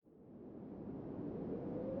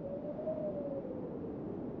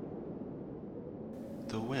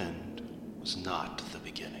The wind was not the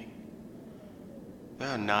beginning. There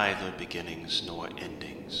are neither beginnings nor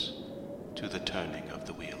endings to the turning of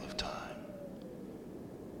the wheel of time.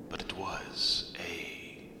 But it was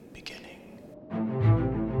a beginning.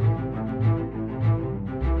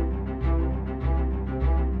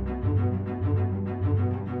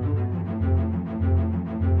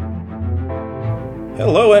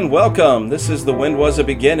 Hello and welcome. This is The Wind Was a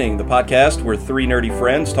Beginning, the podcast where three nerdy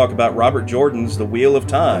friends talk about Robert Jordan's The Wheel of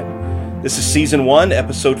Time. This is Season 1,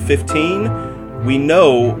 Episode 15. We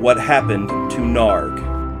know what happened to Narg.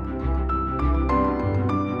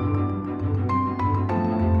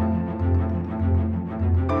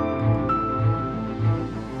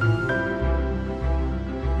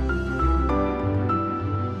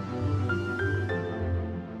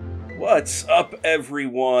 What's up,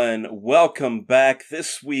 everyone? Welcome back.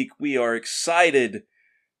 This week we are excited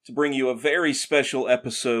to bring you a very special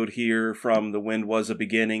episode here from The Wind Was a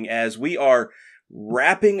Beginning as we are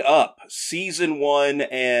wrapping up Season 1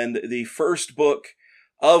 and the first book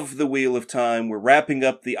of The Wheel of Time. We're wrapping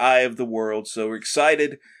up The Eye of the World, so we're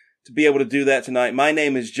excited to be able to do that tonight. My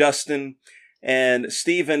name is Justin, and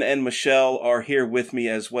Stephen and Michelle are here with me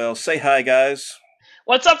as well. Say hi, guys.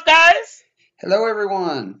 What's up, guys? Hello,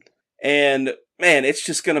 everyone. And, man, it's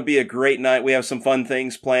just going to be a great night. We have some fun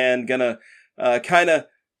things planned. Gonna kind of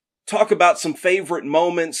talk about some favorite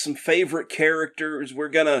moments, some favorite characters. We're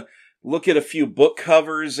going to look at a few book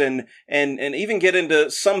covers and even get into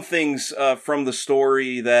some things from the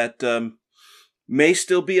story that may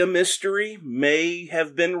still be a mystery, may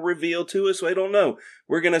have been revealed to us. I don't know.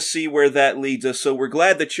 We're going to see where that leads us. So we're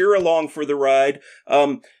glad that you're along for the ride.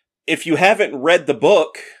 If you haven't read the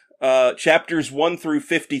book, chapters 1 through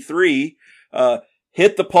 53,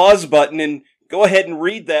 hit the pause button and go ahead and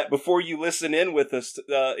read that before you listen in with us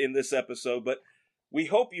in this episode. But we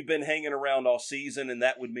hope you've been hanging around all season, and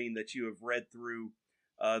that would mean that you have read through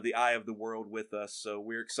The Eye of the World with us. So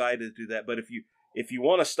we're excited to do that. But if you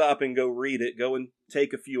want to stop and go read it, go and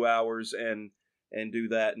take a few hours and do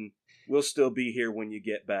that, and we'll still be here when you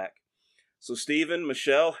get back. So Stephen,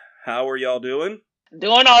 Michelle, how are y'all doing?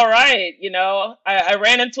 Doing all right. You know, I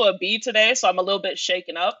ran into a bee today, so I'm a little bit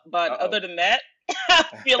shaken up. But other than that,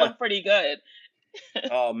 I'm feeling pretty good.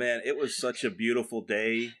 Oh, man, it was such a beautiful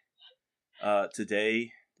day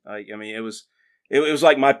today. I mean, it was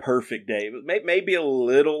like my perfect day. It was maybe a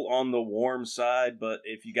little on the warm side, but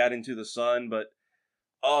if you got into the sun, it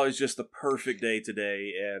was just the perfect day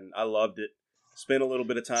today, and I loved it. Spent a little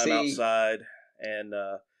bit of time outside, and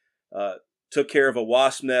took care of a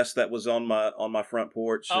wasp nest that was on my front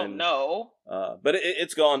porch. Oh, no. But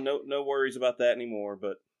it's gone. No worries about that anymore.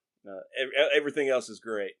 But everything else is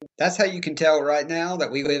great. That's how you can tell right now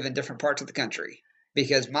that we live in different parts of the country.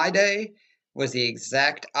 Because my day was the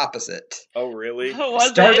exact opposite. Oh, really?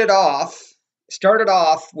 Started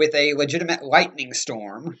off with a legitimate lightning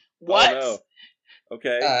storm. What? Oh, no.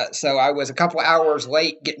 Okay. So I was a couple hours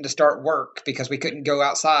late getting to start work because we couldn't go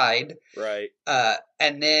outside. Right.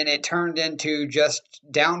 And then it turned into just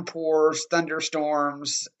downpours,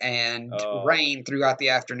 thunderstorms, and rain throughout the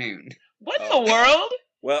afternoon. What in the world?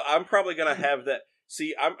 Well, I'm probably going to have that.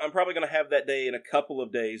 See, I'm probably going to have that day in a couple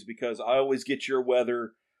of days because I always get your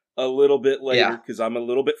weather a little bit later because I'm a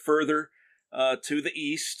little bit further to the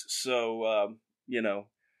east. So,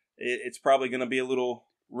 it's probably going to be a little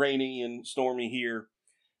rainy and stormy here.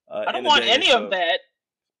 I don't want any of that.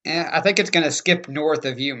 Yeah, I think it's going to skip north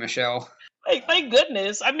of you, Michelle. Like, thank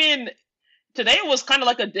goodness. I mean, today it was kind of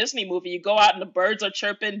like a Disney movie. You go out and the birds are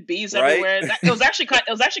chirping, bees everywhere. It was actually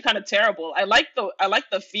kind of terrible. I like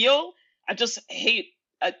the feel. I just hate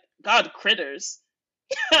critters.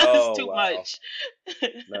 It's too much.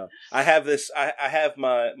 No, I have this. I have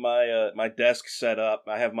my desk set up.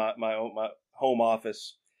 I have my home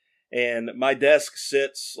office. And my desk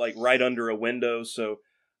sits like right under a window, so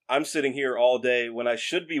I'm sitting here all day when I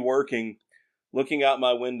should be working, looking out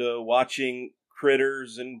my window, watching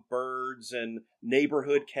critters and birds and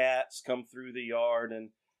neighborhood cats come through the yard,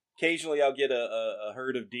 and occasionally I'll get a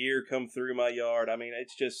herd of deer come through my yard. I mean,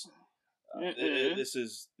 it's just this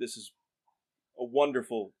is a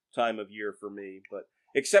wonderful time of year for me, but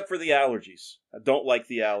except for the allergies. I don't like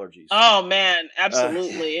the allergies. Oh, man,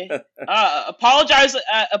 absolutely. Apologies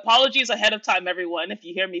ahead of time, everyone, if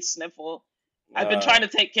you hear me sniffle. I've been trying to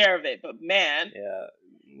take care of it, but man. Yeah,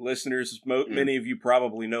 listeners, many of you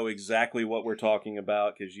probably know exactly what we're talking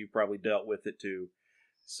about because you probably dealt with it too.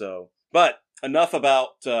 So, but enough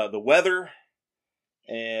about the weather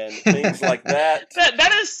and things like that.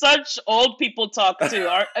 That is such old people talk too.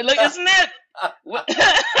 Isn't that?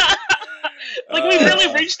 Like we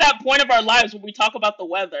really reached that point of our lives when we talk about the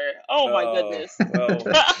weather. Oh my goodness.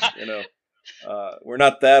 Well, we're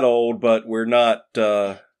not that old, but we're not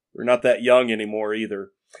that young anymore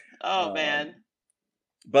either. Oh man.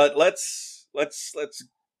 But let's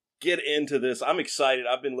get into this. I'm excited.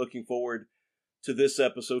 I've been looking forward to this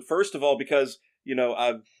episode. First of all, because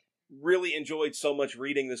I've really enjoyed so much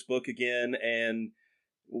reading this book again, and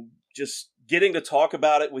just getting to talk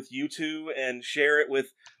about it with you two and share it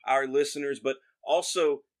with our listeners. But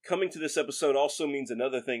also, coming to this episode also means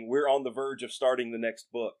another thing. We're on the verge of starting the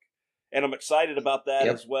next book, and I'm excited about that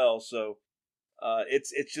as well. So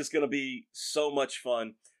it's just going to be so much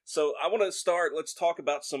fun. So I want to start. Let's talk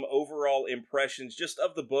about some overall impressions just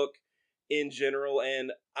of the book in general.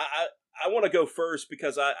 And I want to go first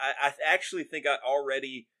because I actually think I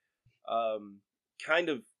already kind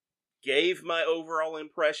of gave my overall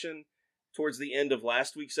impression towards the end of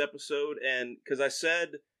last week's episode. And because I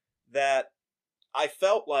said that I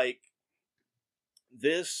felt like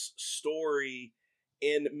this story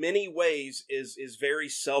in many ways is very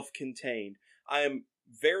self-contained. I am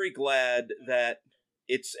very glad that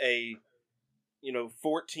it's a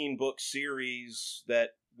 14 book series, that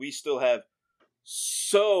we still have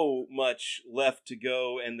so much left to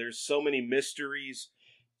go, and there's so many mysteries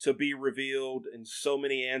to be revealed and so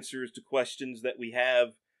many answers to questions that we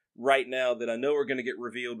have right now that I know are going to get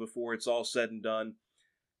revealed before it's all said and done.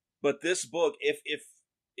 But this book, if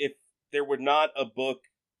there were not a book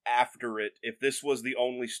after it, if this was the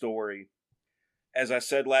only story, as I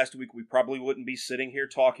said last week, we probably wouldn't be sitting here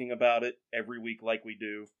talking about it every week like we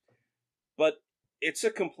do. But it's a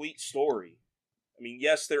complete story. I mean,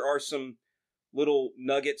 yes, there are some little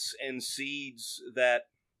nuggets and seeds that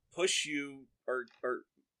push you or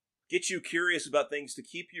get you curious about things to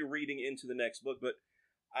keep you reading into the next book, but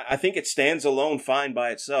I think it stands alone fine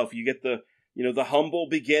by itself. You get the humble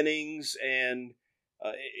beginnings, and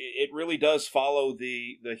it really does follow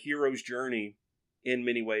the hero's journey in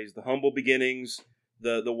many ways. The humble beginnings,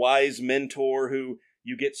 the wise mentor who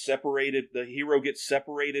the hero gets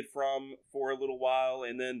separated from for a little while,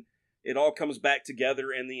 and then it all comes back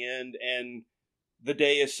together in the end, and the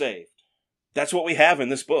day is saved. That's what we have in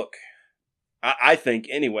this book. I think,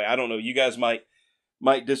 anyway. I don't know. You guys might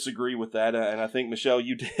disagree with that, and I think, Michelle,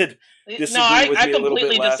 you did disagree with me a little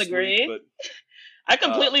bit last week. But, I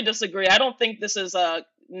completely disagree. I don't think this is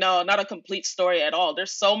not a complete story at all.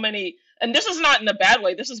 There's so many, and this is not in a bad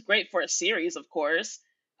way. This is great for a series, of course.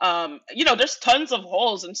 There's tons of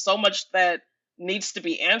holes and so much that needs to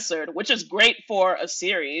be answered, which is great for a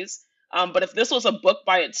series. But if this was a book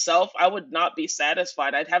by itself, I would not be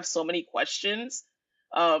satisfied. I'd have so many questions.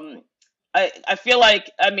 I feel like,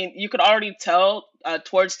 you could already tell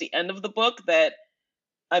towards the end of the book that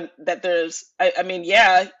there's,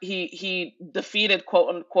 he defeated,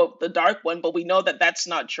 quote unquote, the Dark One, but we know that that's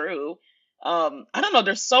not true. I don't know.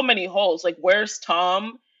 There's so many holes. Like, where's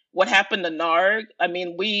Tom? What happened to Narg?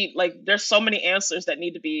 There's so many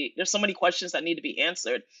there's so many questions that need to be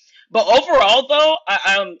answered. But overall, though,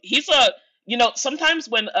 sometimes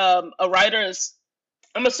when a writer is,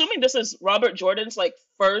 I'm assuming this is Robert Jordan's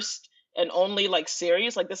first and only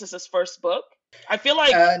series, this is his first book. I feel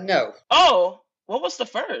like no. Oh, what was the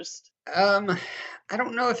first? I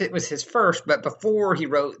don't know if it was his first, but before he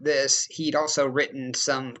wrote this, he'd also written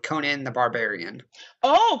some Conan the Barbarian.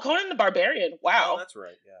 Oh, Conan the Barbarian! Wow, oh, that's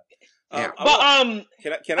right. Yeah.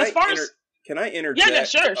 Can I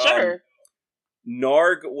interject? Yeah, sure.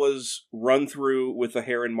 Narg was run through with a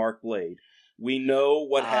heron mark blade. We know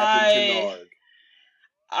what happened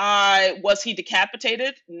to Narg. Was he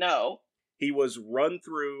decapitated? No. He was run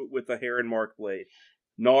through with a heron mark blade.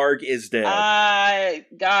 Narg is dead.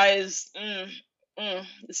 Guys,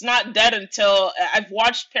 it's not dead until I've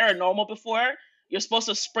watched Paranormal before. You're supposed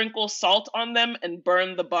to sprinkle salt on them and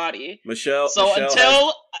burn the body. Michelle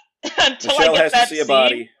until I get that to see a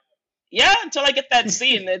body. Yeah, until I get that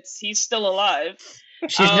scene, he's still alive.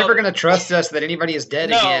 She's never going to trust us that anybody is dead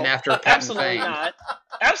again after Pat absolutely not.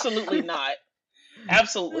 Absolutely not.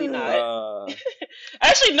 Absolutely not.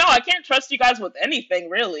 Actually, no, I can't trust you guys with anything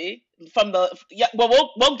really.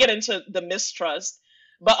 We'll get into the mistrust.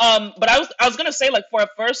 But I was gonna say, for a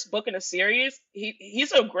first book in a series,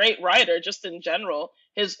 he's a great writer just in general.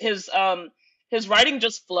 His writing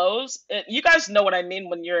just flows. You guys know what I mean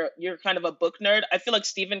when you're kind of a book nerd. I feel like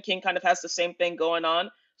Stephen King kind of has the same thing going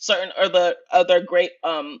on. Certain or the other great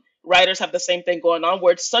writers have the same thing going on,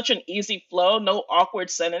 where it's such an easy flow, no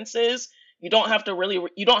awkward sentences. You don't have to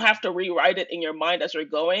rewrite it in your mind as you're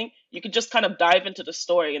going. You can just kind of dive into the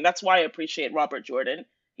story, and that's why I appreciate Robert Jordan.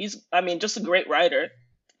 He's, just a great writer.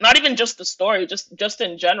 Not even just the story, just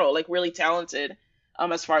in general, really talented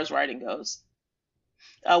as far as writing goes.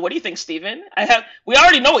 What do you think, Steven? We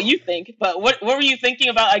already know what you think, but what were you thinking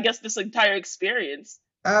about, I guess, this entire experience?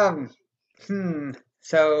 Um,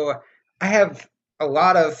 So I have a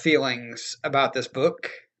lot of feelings about this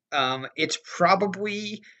book. It's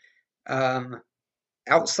probably, um,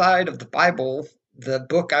 outside of the Bible, the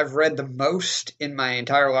book I've read the most in my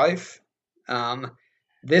entire life. Um,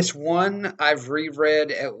 this one I've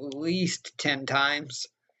reread at least 10 times.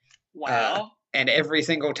 Wow. And every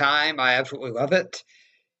single time I absolutely love it.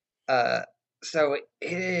 Uh, so,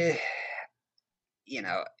 you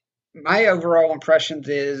know, my overall impressions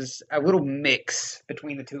is a little mix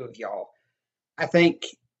between the two of y'all. I think,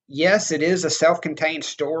 yes, it is a self-contained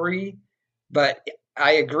story, but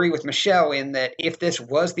I agree with Michelle in that if this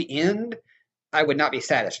was the end, I would not be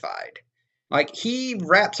satisfied. Like, he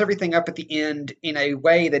wraps everything up at the end in a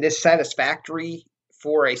way that is satisfactory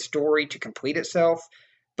for a story to complete itself,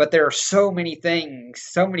 but there are so many things,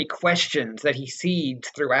 so many questions that he seeds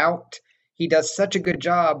throughout. He does such a good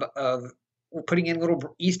job of putting in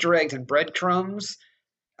little Easter eggs and breadcrumbs,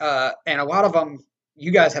 and a lot of them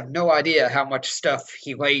you guys have no idea how much stuff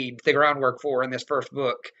he laid the groundwork for in this first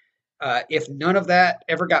book. If none of that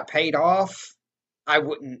ever got paid off, I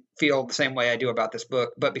wouldn't feel the same way I do about this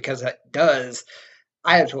book. But because it does,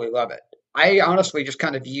 I absolutely love it. I honestly just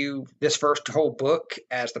kind of view this first whole book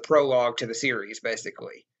as the prologue to the series,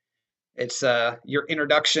 basically. It's your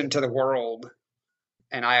introduction to the world,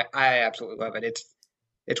 and I absolutely love it.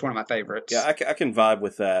 It's one of my favorites. Yeah, I can vibe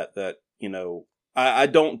with that. That, I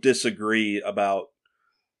don't disagree about,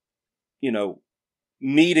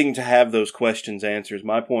 needing to have those questions answered.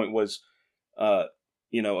 My point was,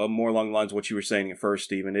 more along the lines of what you were saying at first,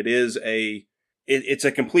 Stephen. It's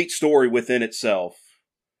a complete story within itself.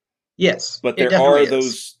 Yes, but there are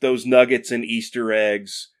those nuggets and Easter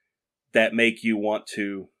eggs that make you want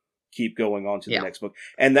to keep going on to the next book.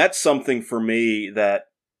 And that's something for me that,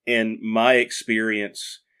 in my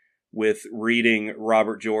experience with reading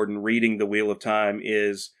Robert Jordan, reading The Wheel of Time,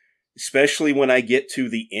 is especially when I get to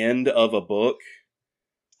the end of a book,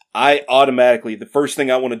 I automatically, the first thing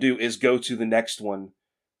I want to do is go to the next one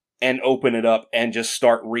and open it up and just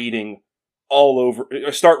start reading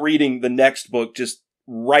start reading the next book just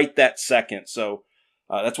right that second. So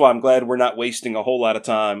that's why I'm glad we're not wasting a whole lot of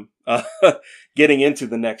time getting into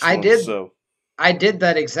the next one. I did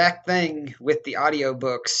that exact thing with the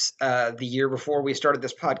audiobooks the year before we started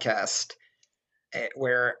this podcast,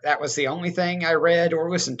 where that was the only thing I read or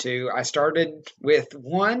listened to. I started with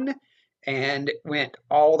one and went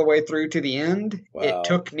all the way through to the end. Wow. It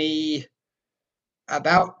took me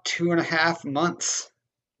about 2.5 months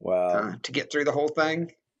to get through the whole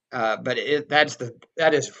thing. But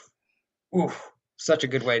that is such a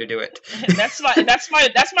good way to do it.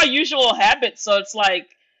 That's my usual habit. So it's like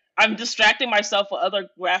I'm distracting myself with other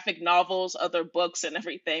graphic novels, other books, and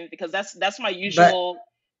everything, because that's my usual.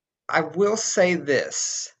 But I will say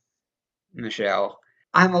this, Michelle.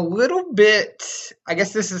 I'm a little bit, I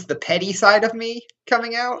guess this is the petty side of me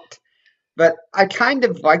coming out, but I kind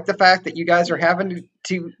of like the fact that you guys are having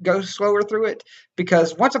to go slower through it,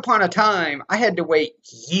 because once upon a time I had to wait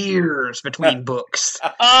years between books.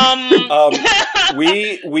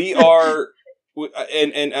 We are,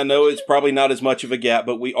 and I know it's probably not as much of a gap,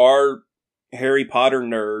 but we are Harry Potter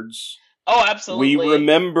nerds. Oh, absolutely. We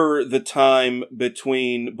remember the time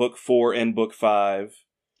between book 4 and book 5.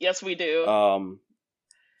 Yes, we do.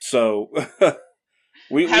 So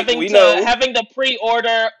we know having to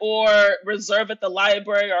pre-order or reserve at the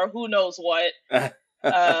library or who knows what,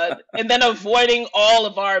 and then avoiding all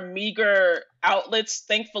of our meager outlets.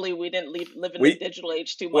 Thankfully, we didn't live in the digital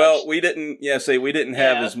age too much. Well, we didn't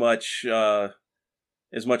have as much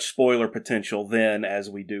spoiler potential then as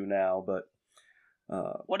we do now. But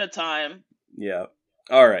what a time! Yeah.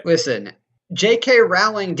 All right. Listen, J.K.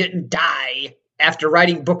 Rowling didn't die after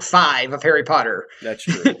writing book 5 of Harry Potter. That's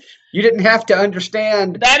true. You didn't have to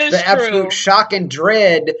understand the absolute shock and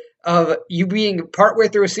dread of you being partway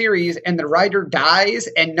through a series and the writer dies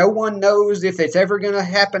and no one knows if it's ever going to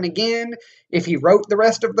happen again, if he wrote the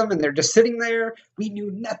rest of them and they're just sitting there. We knew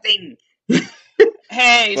nothing.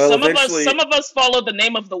 Hey, well, some of us followed the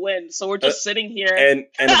name of the wind, so we're just sitting here. And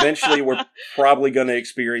eventually we're probably going to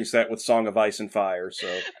experience that with Song of Ice and Fire. So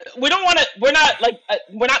we don't want to.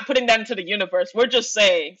 We're not putting that into the universe. We're just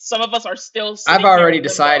saying some of us are still. I've already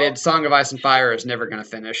decided Song of Ice and Fire is never going to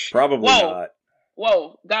finish. Probably not.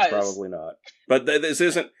 Whoa, guys. Probably not. But this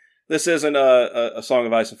isn't a Song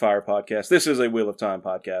of Ice and Fire podcast. This is a Wheel of Time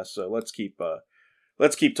podcast. So let's keep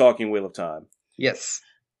talking Wheel of Time. Yes.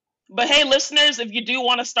 But hey, listeners, if you do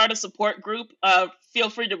want to start a support group, feel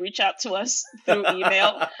free to reach out to us through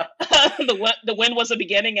email. The wind was a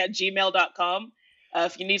beginning at gmail.com.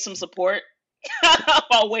 if you need some support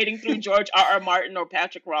while waiting through George R. R. Martin or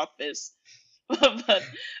Patrick Rothfuss. but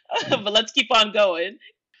let's keep on going.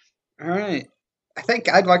 All right. I think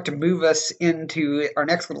I'd like to move us into our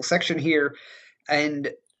next little section here, and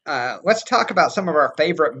let's talk about some of our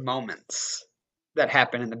favorite moments that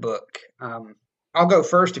happen in the book. I'll go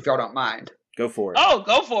first if y'all don't mind. Go for it. Oh,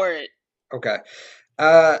 go for it. Okay.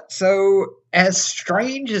 So, as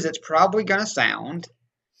strange as it's probably going to sound,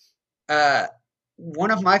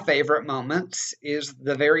 one of my favorite moments is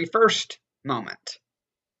the very first moment.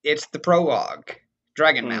 It's the prologue,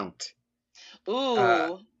 Dragonmount.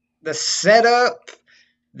 Ooh. The setup,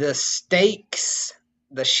 the stakes,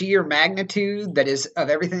 the sheer magnitude that is of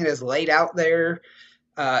everything that is laid out there.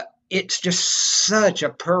 It's just such a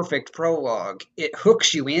perfect prologue. It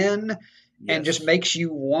hooks you in and just makes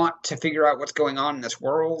you want to figure out what's going on in this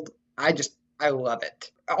world. I love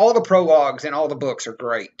it. All the prologues in all the books are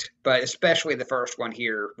great, but especially the first one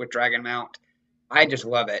here with Dragonmount, I just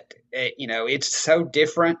love it. It's so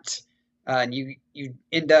different, and you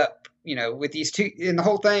end up, with these two, and the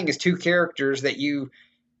whole thing is two characters that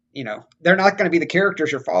they're not going to be the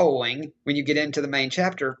characters you're following when you get into the main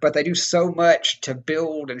chapter, but they do so much to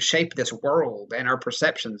build and shape this world and our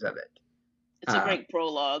perceptions of it. It's a great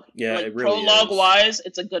prologue. Yeah, it really prologue-wise,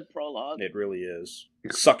 it's a good prologue. It really is.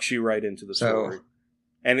 It sucks you right into the story.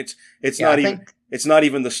 And it's not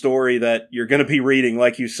even the story that you're going to be reading,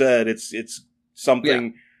 like you said. It's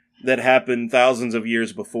something that happened thousands of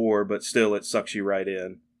years before, but still it sucks you right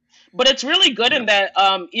in. But it's really good in that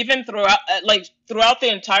even throughout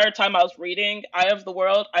the entire time I was reading Eye of the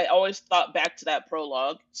World, I always thought back to that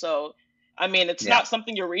prologue. So, I mean, it's not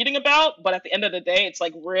something you're reading about, but at the end of the day, it's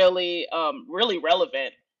like really, really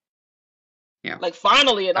relevant. Yeah. Like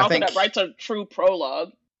finally, an author that writes a true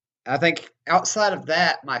prologue. I think outside of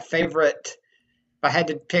that, my favorite, if I had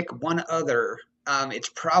to pick one other, it's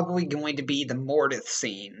probably going to be the Mordith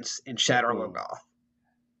scenes in Shadar Logoth.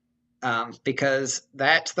 Because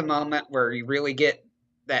that's the moment where you really get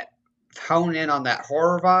that hone in on that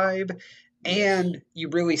horror vibe, and you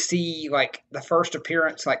really see like the first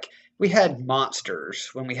appearance. Like we had monsters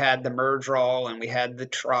when we had the Murdral and we had the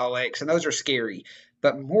Trollocs, and those are scary.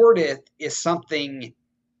 But Mordith is something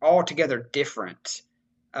altogether different.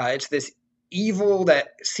 It's this evil that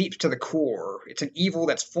seeps to the core. It's an evil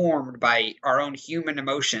that's formed by our own human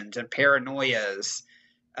emotions and paranoias.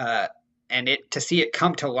 And to see it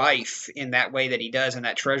come to life in that way that he does in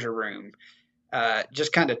that treasure room,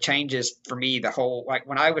 just kind of changes for me the whole, like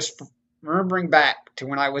when I was remembering back to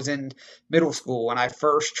when I was in middle school, when I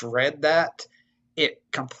first read that, it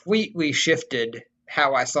completely shifted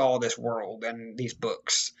how I saw this world and these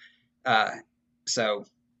books. So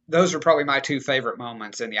those are probably my two favorite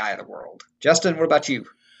moments in the Eye of the World. Justin, what about you?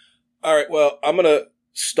 All right, well, I'm going to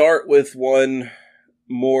start with one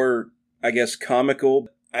more, I guess, comical.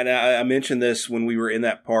 And I mentioned this when we were in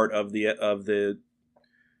that part of the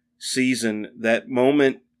season, that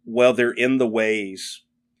moment while they're in the ways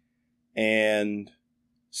and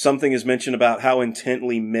something is mentioned about how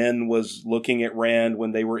intently Min was looking at Rand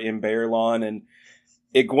when they were in Baerlon, and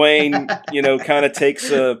Egwene, kind of takes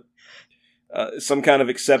some kind of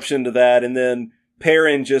exception to that, and then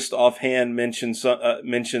Perrin just offhand mentions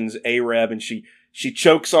Arab, and she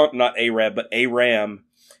chokes on, not Arab, but Aram,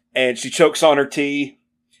 and she chokes on her tea.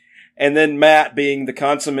 And then Matt, being the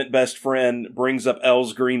consummate best friend, brings up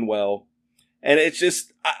Els Greenwell. And it's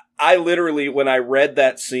just, I literally, when I read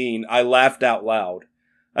that scene, I laughed out loud.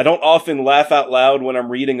 I don't often laugh out loud when I'm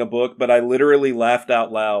reading a book, but I literally laughed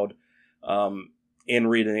out loud in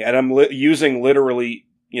reading it. And I'm using literally,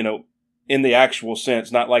 in the actual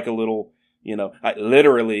sense, not like a little,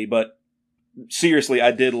 literally, but seriously,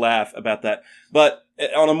 I did laugh about that. But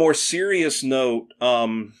on a more serious note,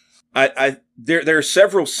 there are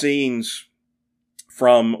several scenes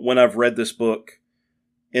from when I've read this book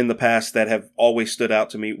in the past that have always stood out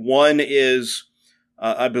to me. One is,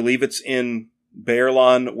 I believe it's in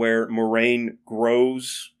Baerlon, where Moraine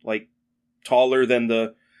grows like taller than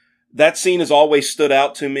that scene has always stood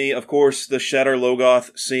out to me. Of course, the Shadar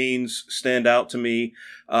Logoth scenes stand out to me.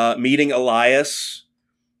 Meeting Elias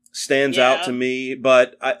stands out to me.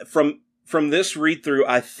 But from this read through,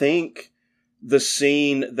 I think the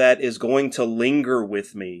scene that is going to linger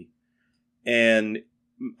with me, and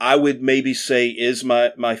I would maybe say is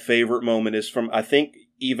my favorite moment, is from, I think,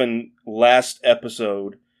 even last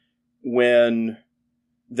episode, when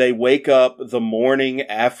they wake up the morning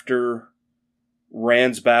after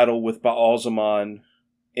Rand's battle with Ba'alzamon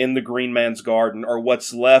in the Green Man's Garden, or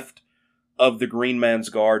what's left of the Green Man's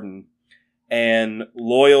Garden, and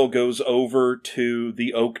Loyal goes over to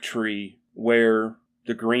the oak tree where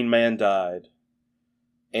the Green Man died,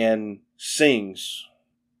 and sings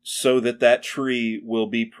so that tree will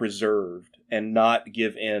be preserved and not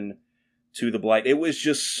give in to the blight. It was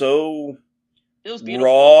just so It was beautiful.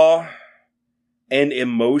 raw and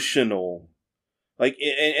emotional. Like,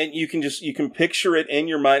 and you can picture it in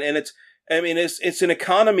your mind, and it's an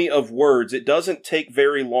economy of words. It doesn't take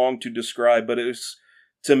very long to describe, but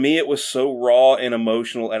to me, it was so raw and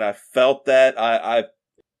emotional, and I felt that.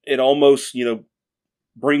 It almost,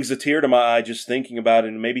 brings a tear to my eye just thinking about it,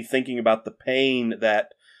 and maybe thinking about the pain that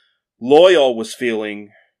Loyal was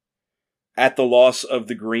feeling at the loss of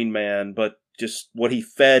the Green Man, but just what he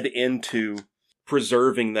fed into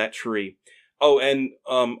preserving that tree. Oh, and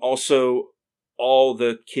also all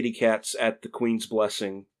the kitty cats at the Queen's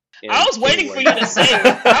Blessing. I was waiting for you to say it.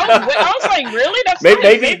 I was like, really? That's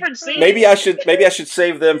my favorite scene? Maybe I should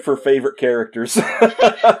save them for favorite characters. I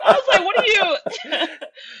was like, what are you...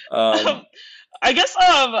 I guess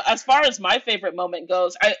as far as my favorite moment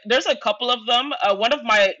goes, there's a couple of them.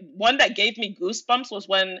 One that gave me goosebumps was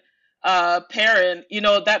when Perrin,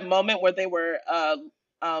 that moment where they were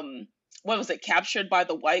what was it, captured by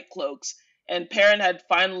the White Cloaks, and Perrin had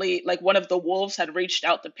finally, like, one of the wolves had reached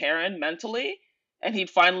out to Perrin mentally, and he'd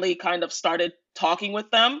finally kind of started talking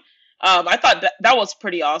with them. I thought that was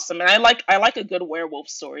pretty awesome, and I like a good werewolf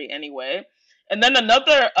story anyway. And then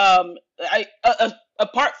another,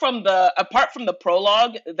 apart from the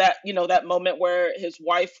prologue, that moment where his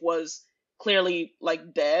wife was clearly,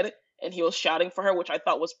 like, dead, and he was shouting for her, which I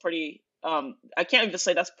thought was pretty. I can't even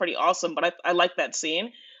say that's pretty awesome, but I like that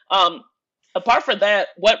scene. Apart from that,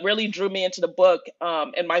 what really drew me into the book,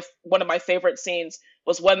 and one of my favorite scenes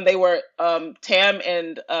was when they were Tam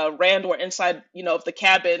and Rand were inside, of the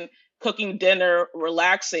cabin cooking dinner,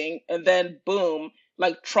 relaxing, and then boom,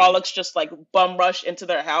 like Trollocs just like bum rush into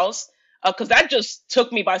their house, because that just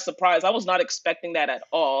took me by surprise. I was not expecting that at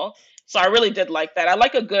all. So I really did like that. I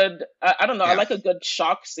like a good, I don't know, I like a good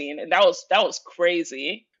shock scene, and that was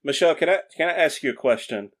crazy. Michelle, can I ask you a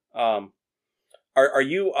question? Are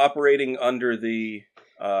you operating under the,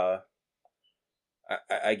 I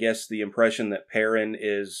guess, the impression that Perrin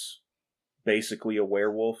is basically a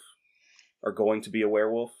werewolf, or going to be a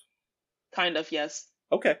werewolf? Kind of, yes.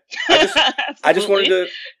 Okay. I just wanted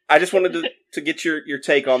to get your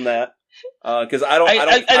take on that, because I don't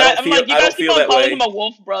feel that calling way. him a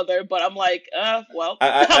wolf brother, but I'm like, I'm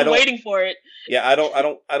waiting for it. Yeah, I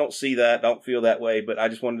don't see that. I don't feel that way, but I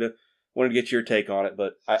just wanted to get your take on it.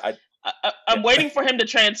 But I'm waiting for him to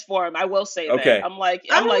transform. I will say okay. that. I'm like,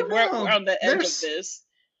 we're on the edge of this.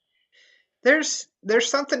 There's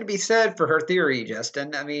something to be said for her theory,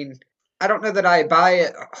 Justin. I mean, I don't know that I buy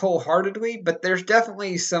it wholeheartedly, but there's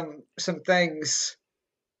definitely some things.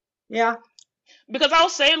 Yeah. Because I'll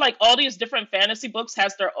say, like, all these different fantasy books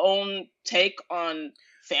has their own take on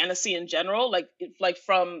fantasy in general. Like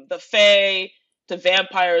from the Fae to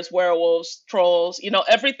vampires, werewolves, trolls.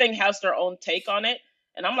 Everything has their own take on it.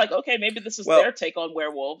 And I'm like, okay, maybe this is their take on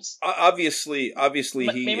werewolves. Obviously,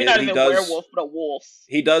 maybe not even werewolf, but a wolf.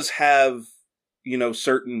 He does have,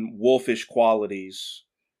 certain wolfish qualities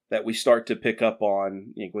that we start to pick up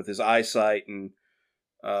on, with his eyesight and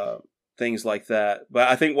things like that. But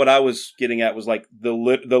I think what I was getting at was like the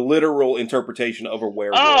literal interpretation of a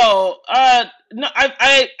werewolf. Oh, no,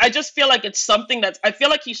 I just feel like it's something I feel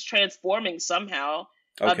like he's transforming somehow.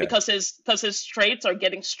 Okay. Because his traits are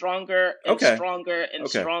getting stronger and stronger and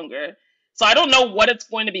stronger. So I don't know what it's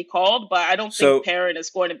going to be called, but I don't think Perrin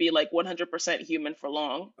is going to be like 100% human for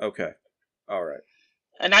long. Okay. All right.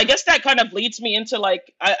 And I guess that kind of leads me into,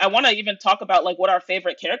 like, I want to even talk about, like, what our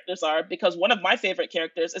favorite characters are, because one of my favorite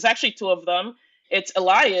characters is actually two of them. It's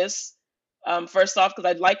Elias, first off,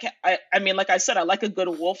 because I mean, like I said, I like a good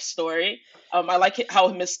wolf story. I like how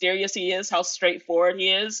mysterious he is, how straightforward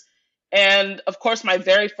he is. And, of course, my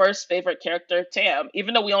very first favorite character, Tam,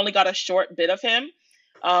 even though we only got a short bit of him,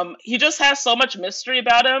 he just has so much mystery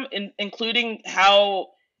about him, including how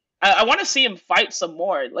I want to see him fight some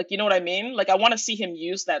more. Like, you know what I mean? Like, I want to see him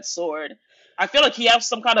use that sword. I feel like he has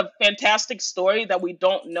some kind of fantastic story that we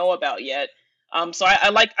don't know about yet. So I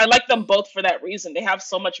like them both for that reason. They have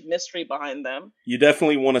so much mystery behind them. You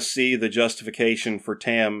definitely want to see the justification for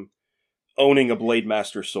Tam owning a Blade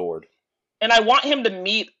Master sword. And I want him to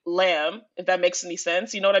meet Lamb, if that makes any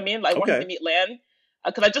sense. You know what I mean? Like, I want him to meet Lamb,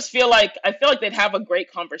 because I feel like they'd have a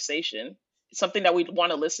great conversation. It's something that we'd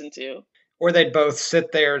want to listen to. Or they'd both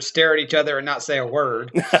sit there and stare at each other and not say a word.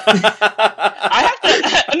 I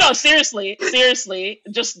have to. No, seriously.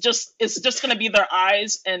 Just it's just gonna be their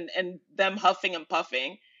eyes and them huffing and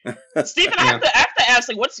puffing. Stephen, I have to ask,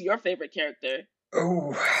 like, what's your favorite character?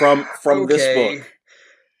 Oh, from this book.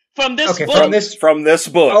 From this Okay, book. From this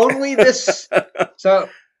book. Only this. So,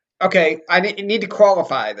 okay, I need to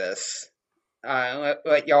qualify this.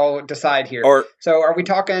 Let y'all decide here. So, are we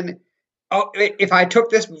talking? Oh, if I took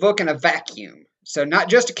this book in a vacuum, so not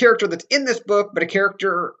just a character that's in this book, but a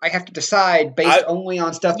character I have to decide based only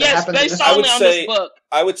on stuff that happens in this book. Only on this book.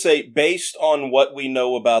 I would say based on what we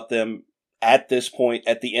know about them at this point,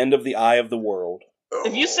 at the end of the Eye of the World.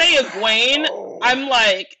 If you say Egwene, I'm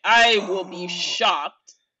like, I will be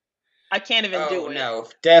shocked. I can't even do it. No,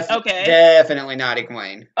 definitely not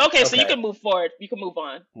Egwene. Okay, so you can move forward. You can move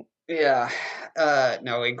on. Yeah.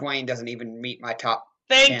 No, Egwene doesn't even meet my top.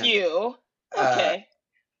 Thank 10. you. Okay.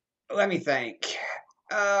 Let me think.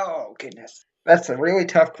 Oh goodness, that's a really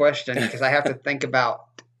tough question because I have to think about.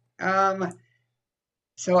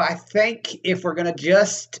 So I think if we're gonna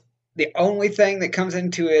the only thing that comes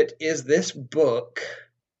into it is this book,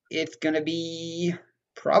 it's gonna be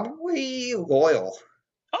probably Loyal.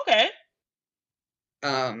 Okay.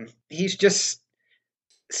 He's just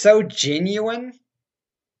so genuine,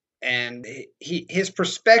 and his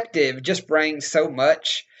perspective just brings so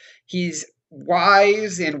much. He's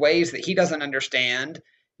wise in ways that he doesn't understand,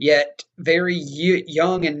 yet very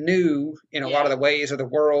young and new in a lot of the ways of the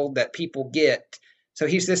world that people get. So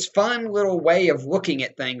he's this fun little way of looking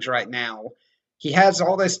at things right now. He has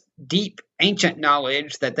all this deep ancient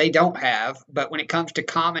knowledge that they don't have, but when it comes to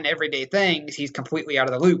common everyday things, he's completely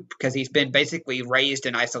out of the loop because he's been basically raised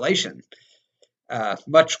in isolation.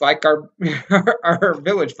 Much like our our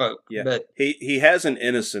village folk. Yeah. But he has an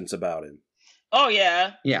innocence about him. Oh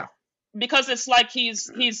yeah. Yeah. Because it's like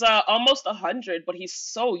he's almost 100, but he's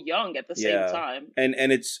so young at the same time. And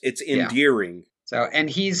it's endearing. So, and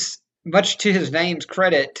he's, much to his name's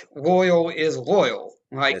credit, loyal is loyal.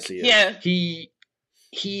 Like, yes, he is. Yeah.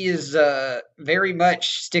 He is very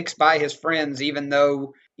much sticks by his friends, even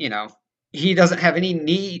though, he doesn't have any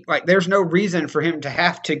need. Like, there's no reason for him to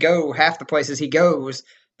have to go half the places he goes,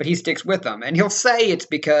 but he sticks with them. And he'll say it's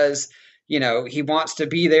because, he wants to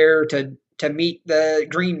be there to meet the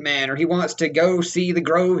Green Man, or he wants to go see the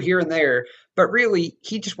Grove here and there. But really,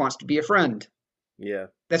 he just wants to be a friend. Yeah.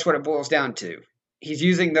 That's what it boils down to. He's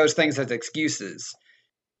using those things as excuses.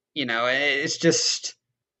 It's just,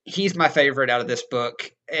 he's my favorite out of this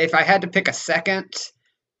book. If I had to pick a second,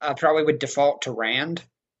 I probably would default to Rand,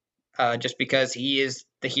 just because he is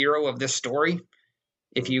the hero of this story.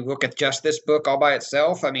 If you look at just this book all by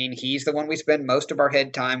itself, I mean, he's the one we spend most of our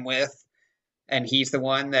head time with. And he's the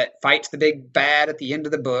one that fights the big bad at the end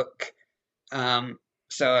of the book.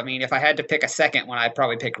 So, I mean, if I had to pick a second one, I'd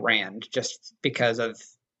probably pick Rand, just because of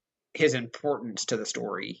his importance to the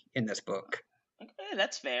story in this book. Okay,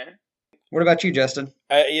 that's fair. What about you, Justin?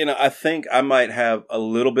 I think I might have a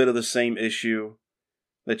little bit of the same issue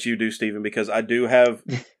that you do, Stephen, because I do have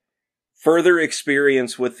further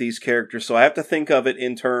experience with these characters. So I have to think of it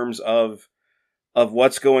in terms of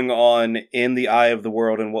what's going on in the Eye of the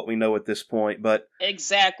World and what we know at this point. But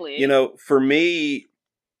exactly, for me,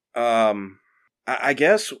 I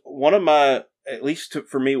guess one of my, at least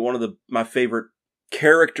for me, one of my favorite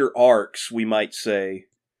character arcs, we might say,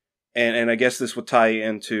 and I guess this would tie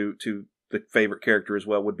into the favorite character as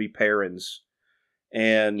well, would be Perrin's.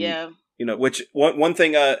 And which one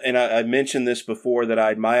thing I mentioned this before that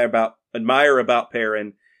I admire about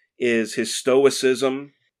Perrin is his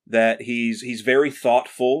stoicism. That he's very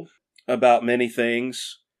thoughtful about many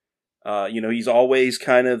things. He's always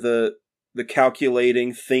kind of the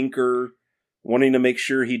calculating thinker, wanting to make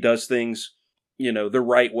sure he does things, the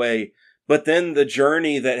right way. But then the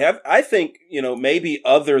journey that I think, maybe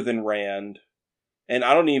other than Rand, and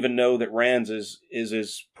I don't even know that Rand's is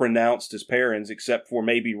as pronounced as Perrin's, except for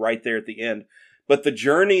maybe right there at the end. But the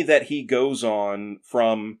journey that he goes on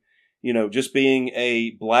from, just being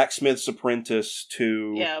a blacksmith's apprentice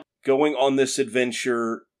to going on this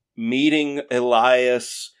adventure, meeting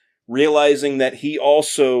Elias, realizing that he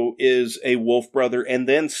also is a wolf brother, and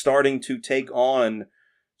then starting to take on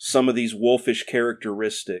some of these wolfish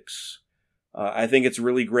characteristics. I think it's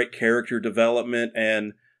really great character development,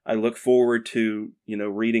 and I look forward to,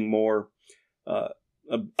 reading more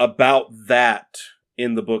about that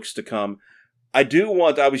in the books to come. I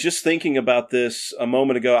was just thinking about this a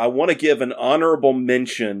moment ago. I want to give an honorable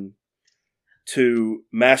mention to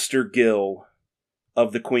Master Gil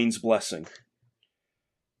of the Queen's Blessing.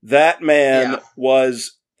 That man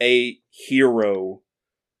was a hero,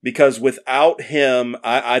 because without him,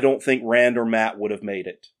 I don't think Rand or Matt would have made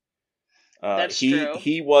it. That's true.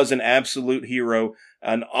 He was an absolute hero,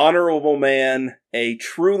 an honorable man, a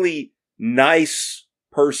truly nice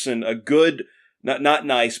person, a good, not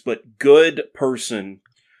nice, but good person.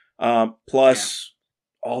 Plus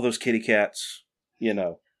all those kitty cats,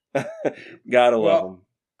 Gotta love Well,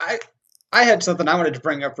 them. I had something I wanted to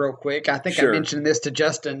bring up real quick. I think I Sure. mentioned this to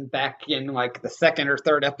Justin back in like the second or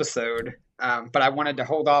third episode, but I wanted to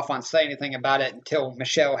hold off on saying anything about it until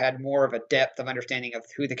Michelle had more of a depth of understanding of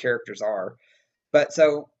who the characters are. But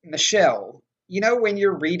so, Michelle, when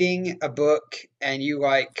you're reading a book and you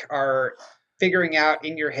like are figuring out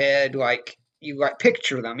in your head, like you like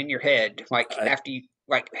picture them in your head, like I, after you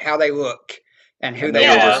like how they look and I who know they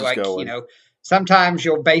where this are, Yeah. is like, going. sometimes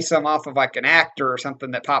you'll base them off of like an actor or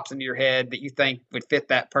something that pops into your head that you think would fit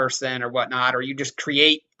that person or whatnot, or you just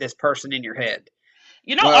create this person in your head.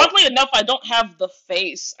 Well, Oddly enough, I don't have the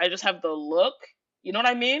face. I just have the look. You know what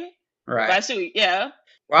I mean? But right. I see. Yeah.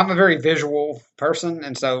 Well, I'm a very visual person,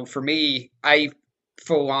 and so for me, I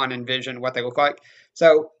full on envision what they look like.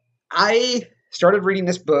 So I started reading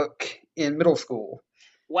this book in middle school.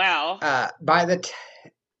 Wow. By the t-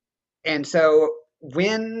 and so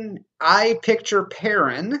when I picture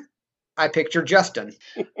Perrin, I picture Justin.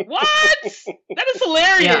 What? That is Yeah,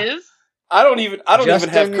 hilarious. I don't even have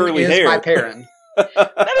Justin curly is my hair. Perrin.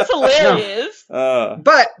 That is No, hilarious.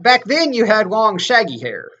 but back then you had long, shaggy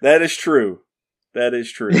hair. That is true. That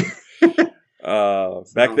is true.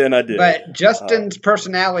 Back then I did. But Justin's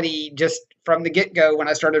personality, just from the get go, when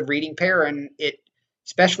I started reading Perrin,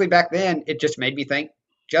 especially back then, it just made me think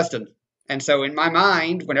Justin. And so in my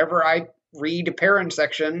mind, whenever I read a Perrin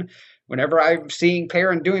section, whenever I'm seeing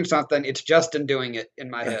Perrin doing something, it's Justin doing it in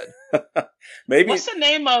my head. maybe What's the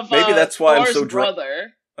name of maybe that's why I'm Thor's so drawn.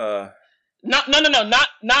 brother? Not no no no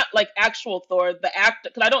not like actual Thor, the actor,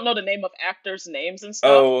 because I don't know the name of actors' names and stuff.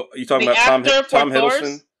 Oh, you talking The about actor for Tom Thor's.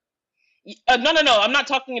 Hiddleston? No. I'm not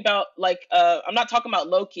talking about I'm not talking about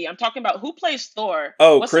Loki. I'm talking about who plays Thor.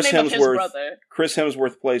 Oh, What's Chris the name of his Hemsworth. brother? Chris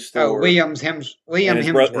Hemsworth plays Oh, Thor. Liam and his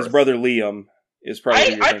Hemsworth. brother Liam is probably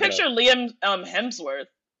who you're I thinking picture of. Liam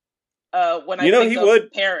Hemsworth when I You know, think he of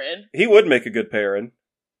would. Perrin. He would make a good Perrin.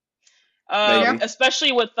 Yeah. Maybe.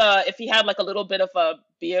 Especially with if he had like a little bit of a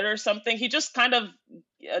beard or something. He just kind of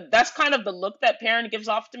that's kind of the look that Perrin gives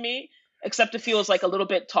off to me. Except if he was like a little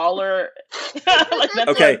bit taller. Like that's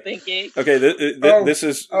what I'm thinking. Okay, this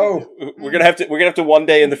is Oh. we're gonna have to one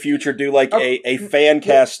day in the future do like a fan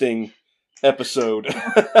casting episode.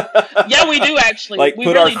 Yeah, we do actually. Like, we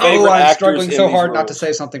put our really do. favorite I'm actors struggling in so these hard not to roles.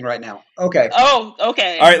 say something right now. Okay. Oh,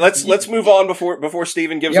 okay. All right, let's move on before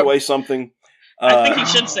Steven gives Yep. away something. I think he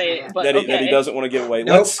should say it, but that okay. he doesn't want to give away.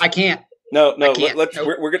 Nope, I can't. No, I can't. let's Nope.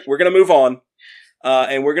 we're gonna move on,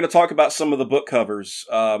 and we're gonna talk about some of the book covers.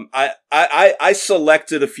 I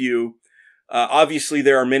selected a few. Obviously,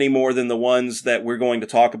 there are many more than the ones that we're going to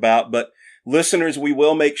talk about, but listeners, we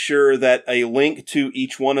will make sure that a link to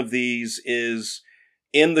each one of these is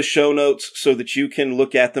in the show notes so that you can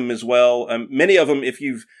look at them as well. Many of them, if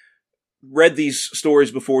you've read these stories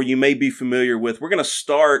before, you may be familiar with. We're going to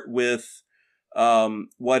start with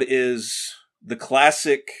what is the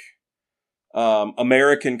classic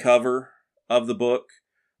American cover of the book,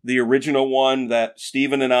 the original one that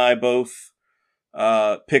Stephen and I both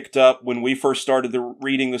picked up when we first started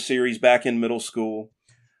reading the series back in middle school.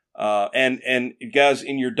 And guys,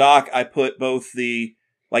 in your doc, I put both the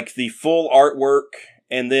full artwork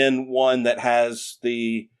and then one that has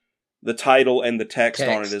the title and the text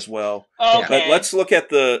on it as well. Okay. But let's look at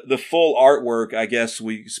the full artwork. I guess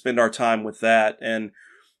we spend our time with that. And,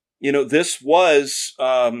 this was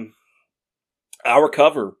our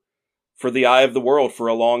cover for The Eye of the World for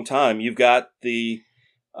a long time. You've got the,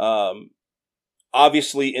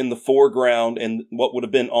 obviously in the foreground and what would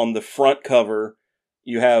have been on the front cover,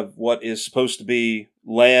 you have what is supposed to be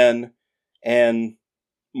Lan and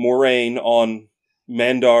Moraine on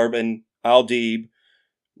Mandarb and Aldib,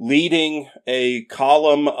 leading a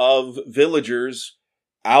column of villagers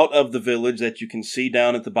out of the village that you can see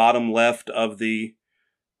down at the bottom left of the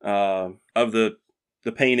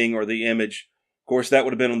painting or the image. Of course, that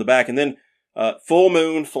would have been on the back. And then full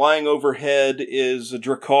moon flying overhead is a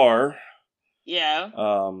Drakkar. Yeah.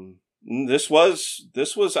 This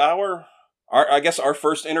was our I guess our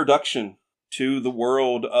first introduction to the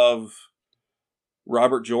world of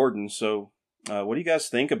Robert Jordan. So, what do you guys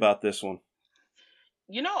think about this one?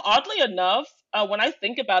 Oddly enough, when I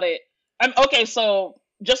think about it, okay. So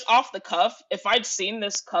just off the cuff, if I'd seen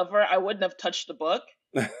this cover, I wouldn't have touched the book.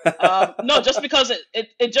 No, just because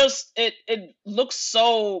it looks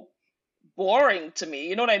so boring to me.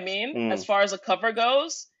 You know what I mean? As far as a cover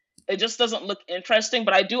goes, it just doesn't look interesting.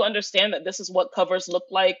 But I do understand that this is what covers look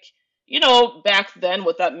like, back then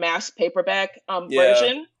with that mass paperback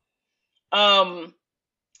version.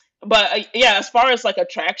 But yeah, as far as like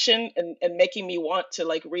attraction and making me want to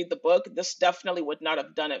like read the book, this definitely would not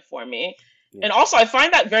have done it for me. Yeah. And also, I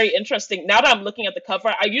find that very interesting. Now that I'm looking at the cover,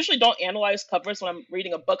 I usually don't analyze covers when I'm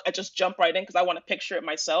reading a book. I just jump right in because I want to picture it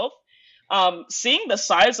myself. Seeing the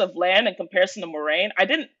size of Lan in comparison to Moraine,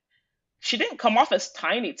 she didn't come off as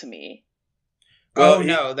tiny to me. Well, Oh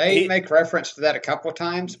no, they make reference to that a couple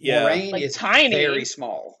times. Yeah. Moraine Like is tiny. very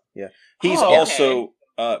small. Yeah. He's Oh, also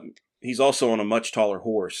he's also on a much taller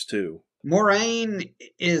horse too. Moraine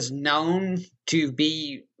is known to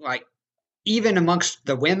be like, even amongst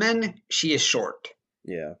the women, she is short.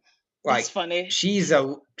 Yeah. Like That's funny. she's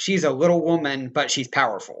a little woman, but she's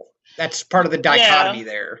powerful. That's part of the dichotomy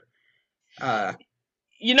there.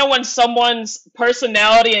 You know, when someone's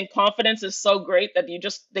personality and confidence is so great that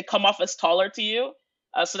they come off as taller to you.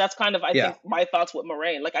 So that's kind of, I Yeah. think, my thoughts with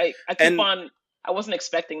Moraine. Like I wasn't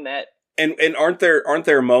expecting that. And aren't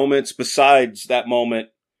there moments besides that moment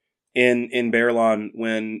in Baerlon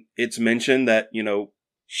when it's mentioned that, you know,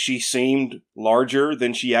 she seemed larger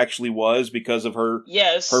than she actually was because of her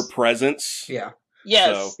presence? Yeah.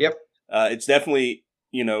 Yes. So, Yep. It's definitely,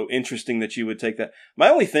 you know, interesting that you would take that. My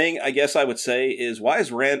only thing, I guess I would say, is why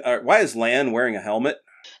is Lan wearing a helmet?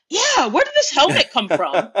 Yeah, where did this helmet come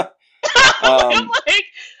from? I'm like,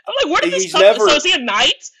 where did this come from? So is he a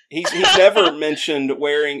knight? He's never mentioned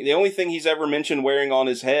wearing. The only thing he's ever mentioned wearing on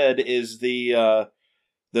his head is the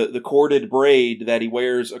corded braid that he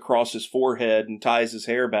wears across his forehead and ties his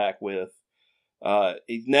hair back with.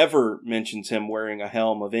 He never mentions him wearing a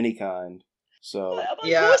helm of any kind. So Like,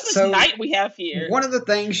 yeah, who is this knight we have here? One of the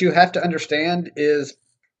things you have to understand is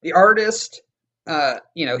the artist.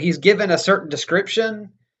 You know, he's given a certain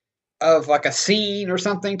description of like a scene or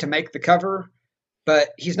something to make the cover, but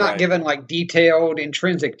he's not given like detailed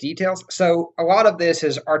intrinsic details. So a lot of this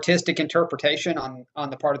is artistic interpretation on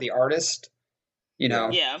the part of the artist. You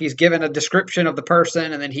know, he's given a description of the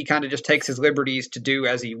person and then he kind of just takes his liberties to do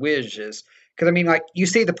as he wishes. Because I mean, like, you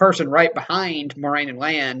see the person right behind Moraine and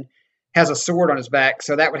Lan has a sword on his back,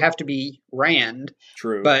 so that would have to be Rand.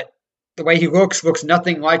 True. But the way he looks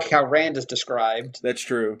nothing like how Rand is described. That's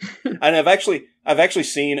true. And I've actually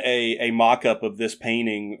seen a mock-up of this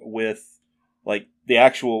painting with like the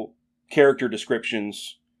actual character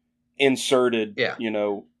descriptions inserted, you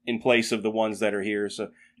know, in place of the ones that are here. So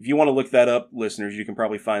if you want to look that up, listeners, you can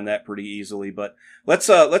probably find that pretty easily. But let's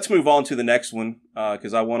move on to the next one,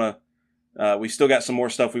 because we still got some more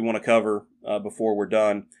stuff we want to cover before we're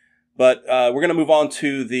done. But we're going to move on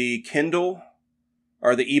to the Kindle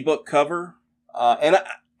or the ebook cover. And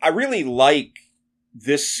I really like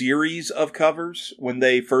this series of covers when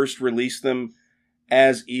they first released them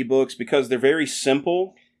as ebooks because they're very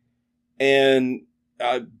simple and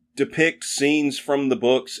depict scenes from the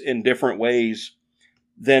books in different ways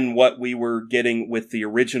than what we were getting with the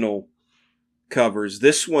original covers.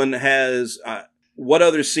 This one has, what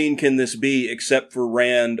other scene can this be except for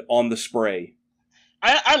Rand on the spray?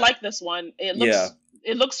 I like this one. It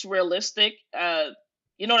looks realistic.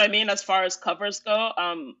 You know what I mean? As far as covers go,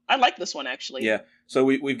 I like this one actually. Yeah. So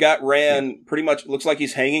we've got Rand pretty much looks like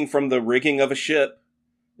he's hanging from the rigging of a ship,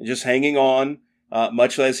 just hanging on,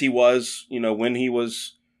 much as he was, you know, when he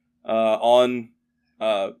was on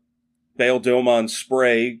Bail Domon's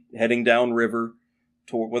spray, heading down river.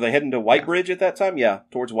 Were they heading to Whitebridge at that time? Yeah,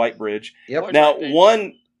 towards Whitebridge. Yep. Now,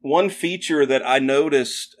 one feature that I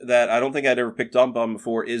noticed that I don't think I'd ever picked up on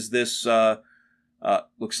before is this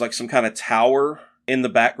looks like some kind of tower in the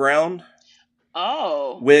background.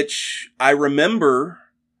 Oh. Which I remember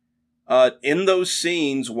in those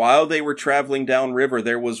scenes while they were traveling downriver,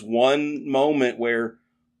 there was one moment where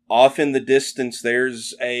off in the distance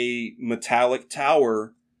there's a metallic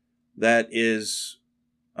tower that is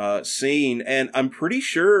seen, and I'm pretty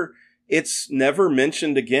sure it's never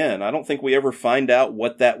mentioned again. I don't think we ever find out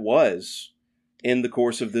what that was in the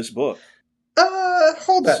course of this book.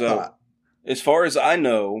 Hold that thought. As far as I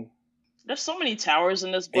know, there's so many towers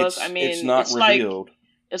in this book. I mean, it's not revealed.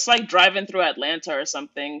 It's like driving through Atlanta or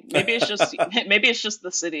something. Maybe it's just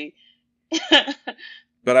the city.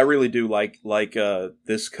 But I really do like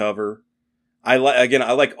this cover. I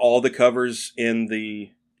like all the covers in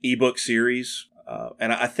the ebook series,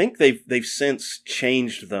 and I think they've since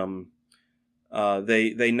changed them.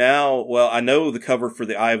 They now, well, I know the cover for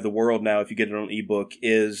The Eye of the World now, if you get it on ebook,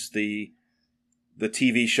 is the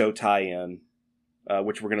TV show tie-in,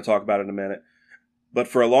 which we're going to talk about in a minute. But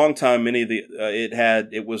for a long time, many of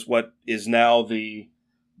it was what is now the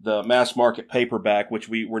mass market paperback, which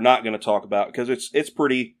we're not going to talk about because it's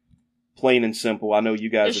pretty plain and simple. I know you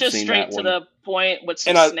guys have seen that one. It's just straight to the point with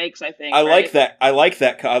some snakes, I think. I like that. I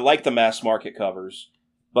like the mass market covers,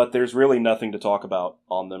 but there's really nothing to talk about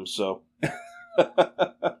on them. So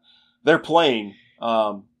they're plain,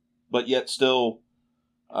 but yet still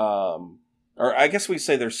or I guess we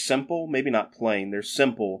say they're simple, maybe not plain. They're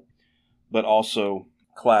simple, but also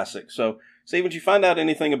classic. So, Steve, would you find out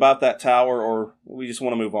anything about that tower, or we just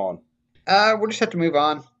want to move on? We'll just have to move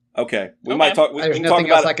on. Okay, we might talk. There's can nothing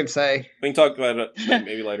talk else about I can say. We can talk about it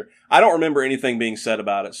maybe later. I don't remember anything being said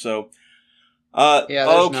about it. So,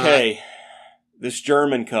 okay, this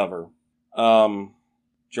German cover.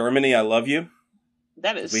 Germany, I love you.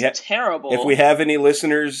 That is terrible. If we have any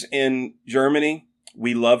listeners in Germany,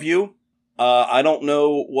 we love you. I don't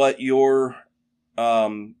know what your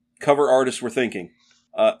cover artists were thinking.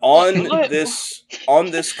 On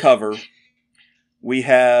this cover, we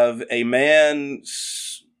have a man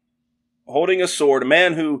holding a sword, a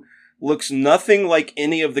man who looks nothing like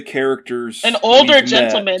any of the characters. An older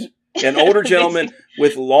gentleman. An older gentleman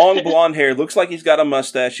with long blonde hair. Looks like he's got a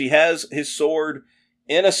mustache. He has his sword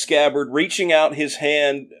in a scabbard, reaching out his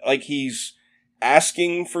hand like he's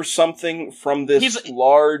asking for something from this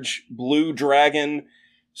large blue dragon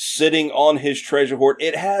sitting on his treasure hoard.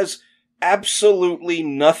 It has absolutely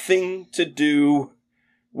nothing to do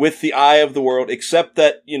with the Eye of the World, except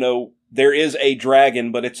that, there is a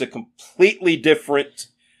dragon, but it's a completely different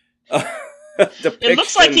depiction. It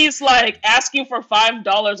looks like he's asking for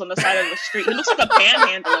 $5 on the side of the street. He looks like a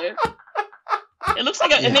panhandler. It looks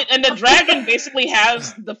like and the dragon basically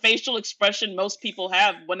has the facial expression most people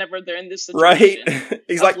have whenever they're in this situation. Right?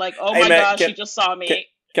 He's like, oh hey, my man, gosh, he just saw me.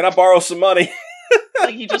 Can I borrow some money?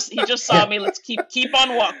 He just saw me. Let's keep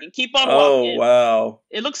on walking. Keep on Oh walking. wow!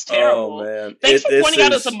 It looks terrible. Oh man! Thanks for pointing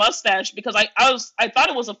out it's a mustache, because I thought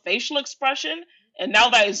it was a facial expression, and now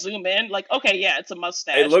that I zoom in, okay, yeah, it's a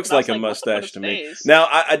mustache. It looks like a mustache to me. Now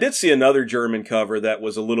I did see another German cover that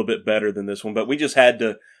was a little bit better than this one, but I just had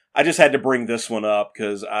to bring this one up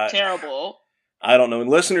because terrible. I don't know. And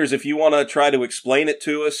listeners, if you want to try to explain it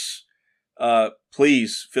to us,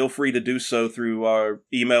 please feel free to do so through our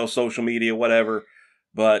email, social media, whatever.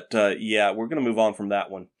 But yeah, we're going to move on from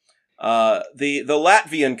that one. The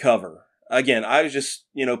Latvian cover. Again, I was just,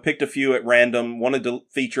 picked a few at random, wanted to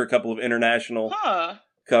feature a couple of international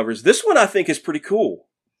covers. This one I think is pretty cool.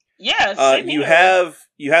 Yeah, you have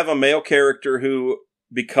a male character who,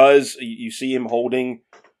 because you see him holding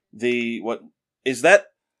what is that?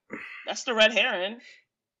 That's the red heron.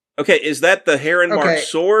 Okay, is that the heron marked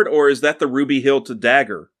sword, or is that the ruby hilted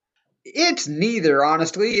dagger? It's neither,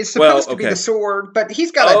 honestly. It's supposed to be the sword, but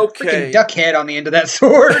he's got a freaking duck head on the end of that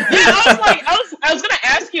sword. Yeah, I was gonna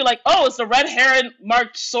ask you, it's the red heron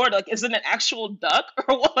marked sword. Is it an actual duck,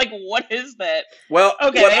 or what is that? Well,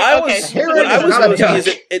 okay, what I was thinking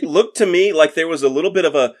is it looked to me like there was a little bit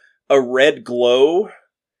of a red glow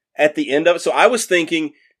at the end of it. So I was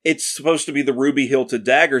thinking it's supposed to be the ruby hilted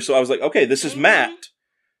dagger. So I was like, okay, this is matte.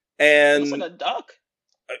 And it looks like a duck.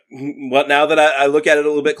 Well, now that I look at it a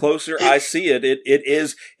little bit closer, I see it. It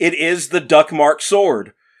is the duck marked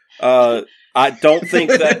sword. I don't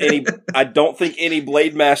think any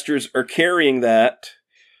blade masters are carrying that.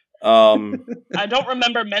 I don't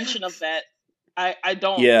remember mention of that. I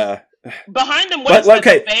don't. Yeah. Behind him, what is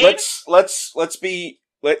okay, let's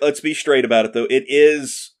be straight about it though. It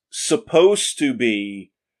is supposed to be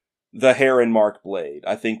the heron mark blade.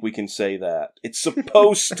 I think we can say that. It's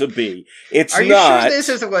supposed to be. It's not. Are you sure this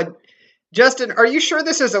is Justin, are you sure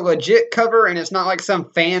this is a legit cover and it's not some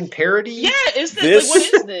fan parody? Yeah, is this what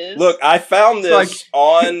is this? Look, I found this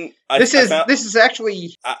on this is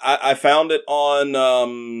actually I found it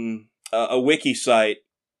on a wiki site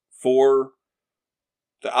for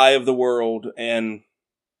the Eye of the World, and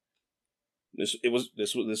this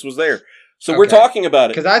was there. So we're talking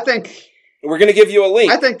about it. Because I think we're going to give you a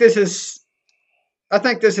link. I think this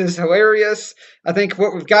is hilarious. I think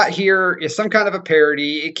what we've got here is some kind of a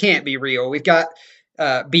parody. It can't be real. We've got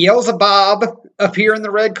Beelzebub up here in the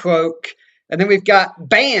red cloak, and then we've got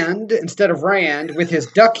Band instead of Rand with his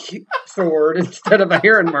duck sword instead of a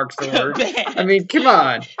heron mark sword. I mean, come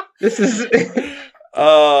on. This is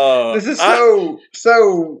this is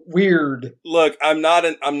so weird. Look, I'm not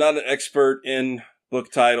an expert in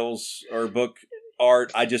book titles or book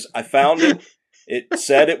art. I found it. It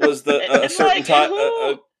said it was a certain title,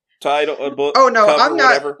 a book. Oh no, cover, I'm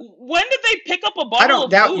not. Whatever. When did they pick up a bottle? I don't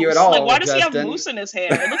doubt you at all. Why does Justin. he have mousse in his hair?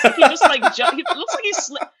 It looks like he just it looks like he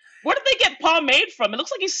Where did they get pomade from? It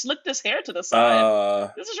looks like he slicked his hair to the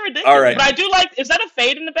side. This is ridiculous. All right. But I do like. Is that a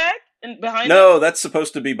fade in the back and behind? No, that's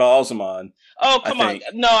supposed to be balsamon. Oh come on!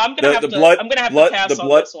 No, I'm gonna have to pass on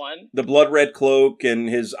this one. The blood red cloak and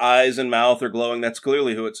his eyes and mouth are glowing. That's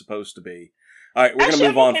clearly who it's supposed to be. All right, we're going to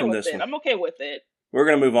move on from this one. I'm okay with it. We're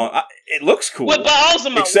going to move on. It looks cool. With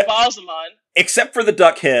balsamon. Except for the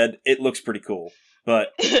duck head, it looks pretty cool.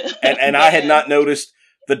 But and I had not noticed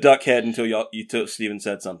the duck head until Steven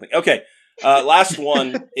said something. Okay, Last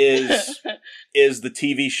one is the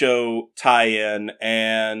TV show tie-in,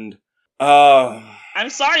 and I'm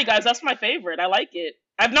sorry, guys. That's my favorite. I like it.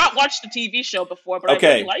 I've not watched the TV show before, but I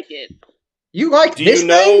really like it. You like do this you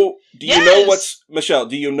know? thing? Do you know what's Michelle?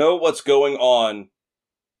 Do you know what's going on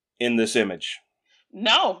in this image?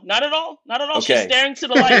 No, not at all. Not at all. Okay. She's staring to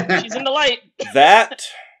the light. She's in the light.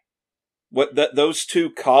 Those two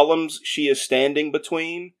columns she is standing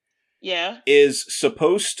between, is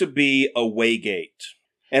supposed to be a waygate,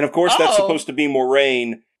 and of course that's supposed to be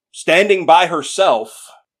Moraine standing by herself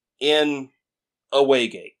in a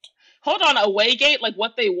waygate. Hold on, a waygate, like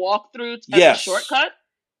what they walk through as a shortcut?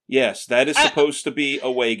 Yes, that is supposed to be a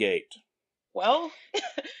waygate. Well,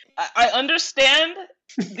 I understand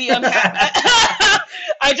the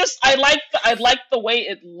I like the way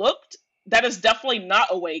it looked. That is definitely not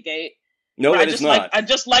a waygate. No, it is not. I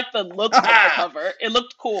just like the look of the cover. It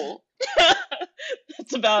looked cool.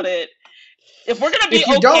 That's about it. If we're gonna be if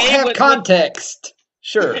you don't have context,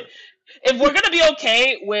 sure. If we're gonna be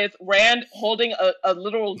okay with Rand holding a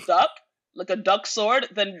literal duck, like a duck sword,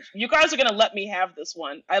 then you guys are gonna let me have this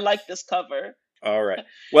one. I like this cover. All right.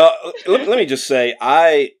 Well, let me just say,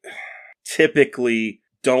 I typically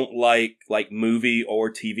don't like movie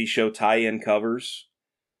or TV show tie-in covers.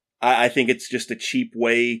 I think it's just a cheap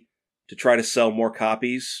way to try to sell more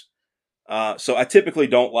copies. So I typically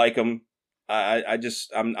don't like them.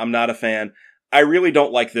 I'm not a fan. I really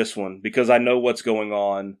don't like this one because I know what's going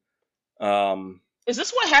on. Is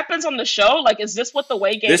this what happens on the show? Like, is this what the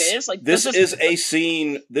waygate is? Like, this is a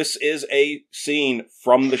scene. This is a scene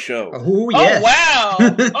from the show. Oh, yes. Oh, wow.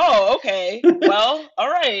 Oh, okay. Well, all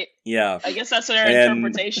right. Yeah. I guess that's their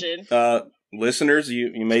interpretation. Listeners,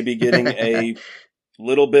 you may be getting a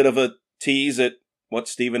little bit of a tease at what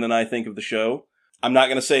Steven and I think of the show. I'm not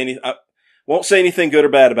going to say I won't say anything good or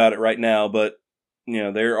bad about it right now, but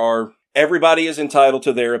everybody is entitled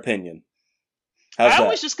to their opinion. How's that?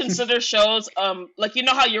 Always just consider shows, like, you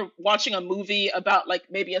know how you're watching a movie about, like,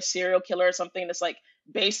 maybe a serial killer or something that's, like,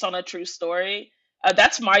 based on a true story.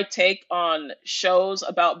 That's my take on shows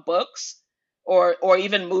about books or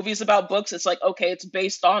even movies about books. It's like, okay, it's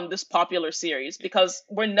based on this popular series because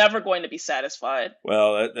we're never going to be satisfied.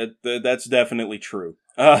 Well, that's definitely true.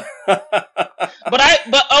 But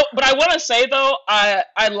I want to say, though, I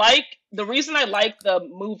like the reason I like the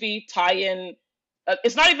movie tie-in.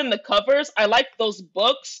 It's not even the covers. I like those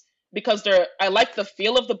books because I like the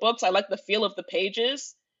feel of the books. I like the feel of the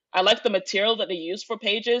pages. I like the material that they use for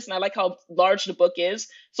pages, and I like how large the book is.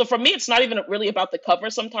 So for me, it's not even really about the cover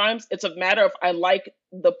sometimes. It's a matter of I like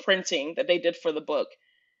the printing that they did for the book.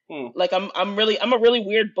 Like I'm a really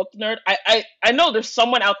weird book nerd. I know there's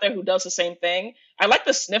someone out there who does the same thing. I like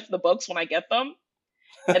to sniff the books when I get them.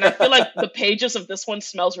 And I feel like the pages of this one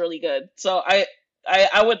smells really good. So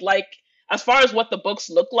I would like, as far as what the books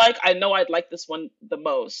look like, I know I'd like this one the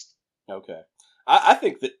most. Okay. I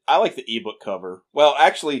think that I like the ebook cover. Well,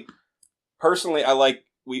 actually, personally, I like,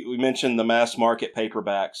 we mentioned the mass market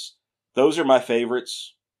paperbacks. Those are my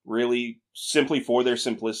favorites, really, simply for their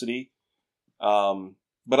simplicity.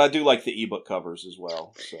 But I do like the ebook covers as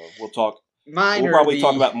well. So we'll probably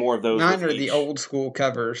talk about more of those. Mine are the old school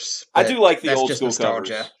covers. I do like the old school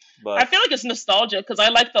nostalgia. covers. But I feel like it's nostalgia because I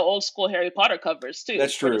like the old school Harry Potter covers too.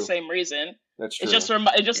 That's true. For the same reason. That's true.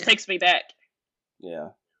 It just takes me back. Yeah.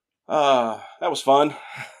 That was fun.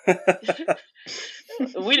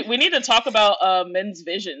 We need to talk about men's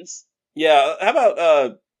visions. Yeah. How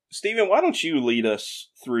about Steven, why don't you lead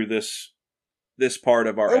us through this part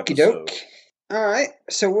of our episode? Doke. All right.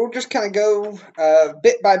 So we'll just kind of go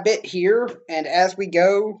bit by bit here, and as we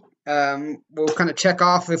go, we'll kind of check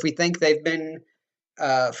off if we think they've been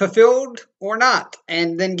fulfilled or not,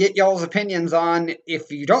 and then get y'all's opinions on,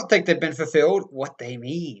 if you don't think they've been fulfilled, what they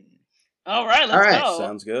mean. All right, let's go.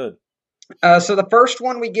 Sounds good. So the first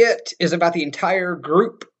one we get is about the entire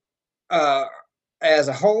group as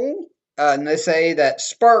a whole. And they say that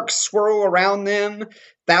sparks swirl around them,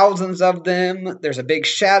 thousands of them. There's a big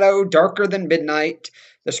shadow, darker than midnight.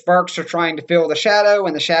 The sparks are trying to fill the shadow,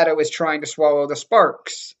 and the shadow is trying to swallow the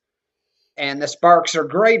sparks. And the sparks are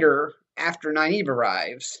greater after Nynaeve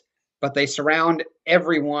arrives, but they surround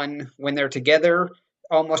everyone when they're together,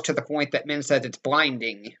 almost to the point that Min said it's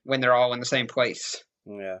blinding when they're all in the same place.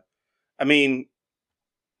 Yeah. I mean,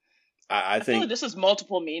 I think feel like this is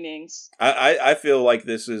multiple meanings. I feel like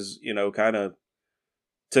this is, kind of,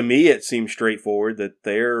 to me, it seems straightforward that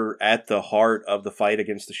they're at the heart of the fight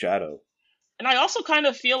against the shadow. And I also kind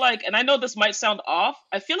of feel like, and I know this might sound off,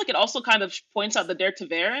 I feel like it also kind of points out that they're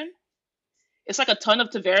Ta'veren. It's like a ton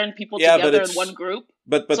of Ta'veren people together in one group.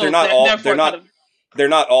 But so they're not all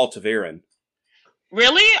Ta'veren.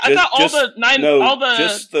 Really? I thought all the nine, no, all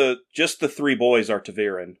the just the three boys are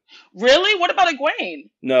Taviran. Really? What about Egwene?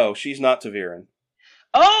 No, she's not Taviran.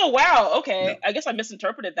 Oh wow. Okay, No, I guess I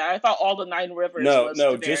misinterpreted that. I thought all the Nine Rivers no, was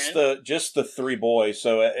no, just Ta'veren. the three boys.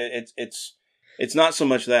 So it's not so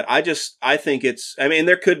much that. I think it's. I mean,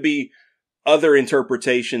 there could be other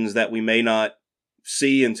interpretations that we may not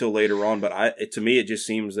see until later on, but to me, it just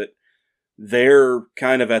seems that they're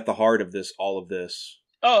kind of at the heart of all of this.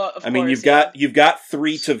 Oh, of I mean, course. you've got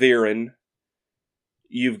three Ta'veren.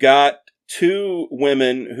 You've got two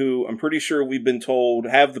women who I'm pretty sure we've been told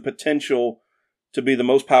have the potential to be the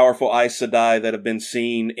most powerful Aes Sedai that have been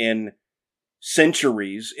seen in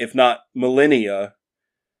centuries, if not millennia.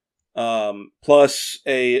 Plus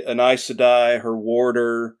an Aes Sedai, her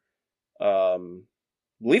warder. I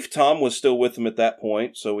believe Tom was still with them at that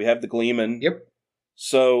point, so we have the Gleeman. Yep.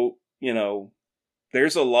 So,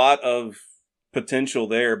 there's a lot of potential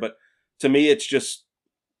there, but to me it's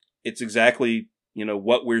exactly,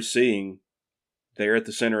 what we're seeing there at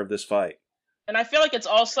the center of this fight. And I feel like it's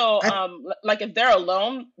also like if they're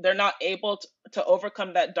alone, they're not able to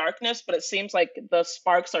overcome that darkness. But it seems like the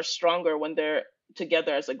sparks are stronger when they're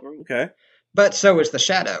together as a group. Okay. But so is the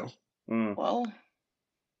shadow. Mm. Well,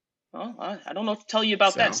 I don't know what to tell you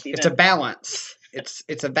about that, Stephen. It's a balance.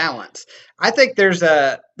 It's a balance. I think there's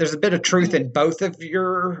a bit of truth in both of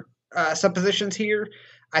your suppositions here.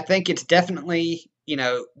 I think it's definitely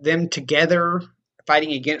them together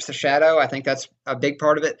fighting against the shadow. I think that's a big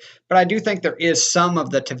part of it. But I do think there is some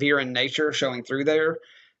of the Ta'veren nature showing through there.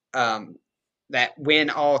 That when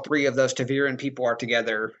all three of those Ta'veren people are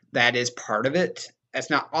together, that is part of it. That's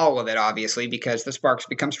not all of it, obviously, because the sparks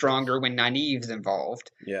become stronger when Nynaeve's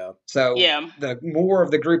involved. Yeah. So the more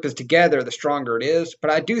of the group is together, the stronger it is.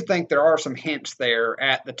 But I do think there are some hints there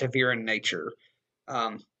at the Ta'veren nature,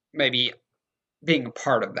 maybe being a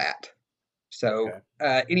part of that. So,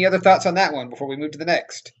 any other thoughts on that one before we move to the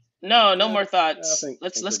next? No more thoughts.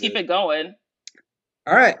 Let's keep it going.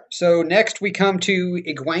 All right. So next we come to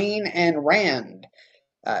Egwene and Rand.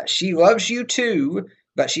 She loves you too,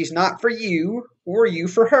 but she's not for you or you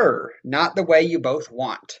for her. Not the way you both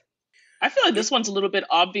want. I feel like this one's a little bit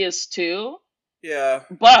obvious too. Yeah.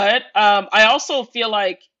 But I also feel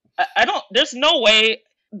like I don't. There's no way.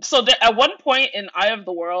 So at one point in Eye of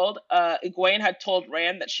the World, Egwene had told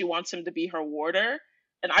Rand that she wants him to be her warder,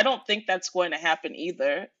 and I don't think that's going to happen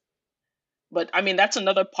either. But I mean, that's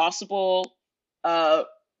another possible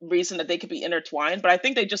reason that they could be intertwined. But I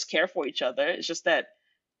think they just care for each other. It's just that,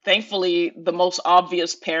 thankfully, the most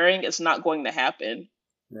obvious pairing is not going to happen.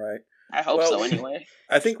 Right. I hope so, anyway.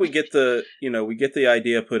 I think we get the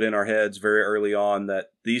idea put in our heads very early on that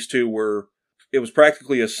these two it was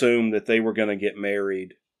practically assumed that they were going to get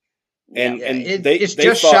married. And it's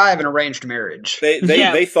just shy of an arranged marriage.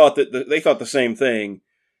 They thought the same thing.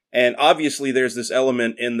 And obviously there's this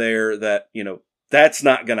element in there that, that's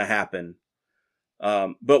not going to happen.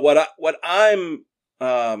 But what I'm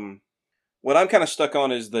kind of stuck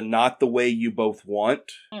on is the not the way you both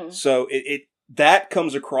want. Mm. So that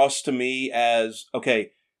comes across to me as,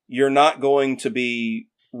 okay, you're not going to be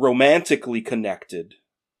romantically connected.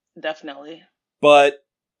 Definitely. But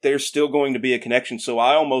there's still going to be a connection. So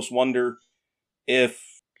I almost wonder if,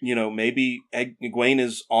 maybe Egwene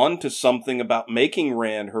is onto something about making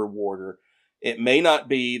Rand her warder. It may not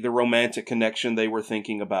be the romantic connection they were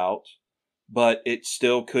thinking about, but it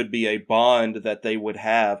still could be a bond that they would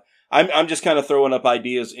have. I'm just kind of throwing up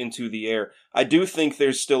ideas into the air. I do think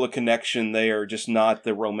there's still a connection there, just not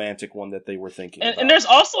the romantic one that they were thinking about. And there's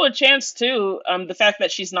also a chance too, the fact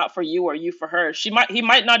that she's not for you or you for her. He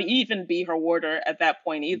might not even be her warder at that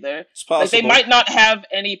point either. It's possible. Like they might not have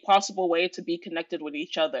any possible way to be connected with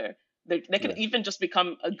each other. They could even just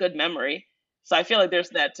become a good memory. So I feel like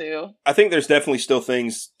there's that too. I think there's definitely still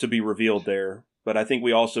things to be revealed there, but I think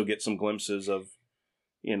we also get some glimpses of,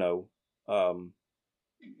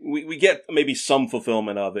 we get maybe some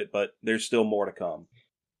fulfillment of it, but there's still more to come.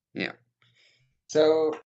 Yeah.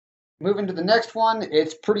 So, moving to the next one,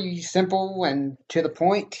 it's pretty simple and to the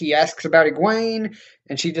point. He asks about Egwene,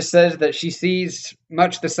 and she just says that she sees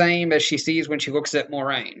much the same as she sees when she looks at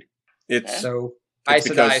Moraine. It's Aes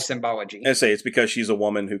Sedai symbology. I say it's because she's a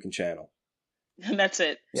woman who can channel. And that's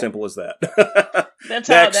it. Simple as that. That's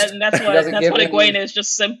what Egwene is,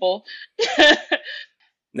 just simple.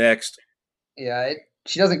 Next. Yeah,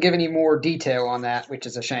 she doesn't give any more detail on that, which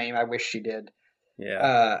is a shame. I wish she did.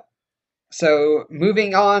 Yeah. So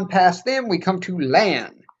moving on past them, we come to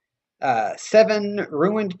Lan. 7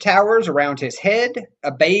 ruined towers around his head,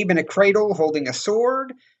 a babe in a cradle holding a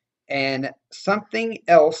sword, and something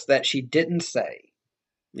else that she didn't say.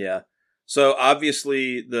 Yeah. So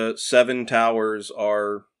obviously the 7 towers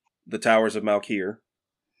are the towers of Malkir.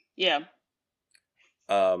 Yeah.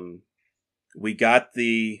 We got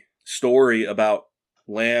the story about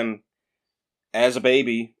Lan as a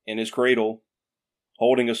baby in his cradle,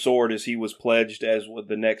 holding a sword as he was pledged as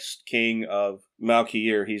the next king of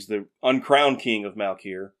Malkir. He's the uncrowned king of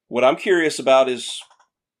Malkir. What I'm curious about is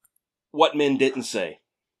what Min didn't say.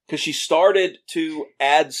 Because she started to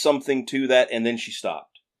add something to that, and then she stopped.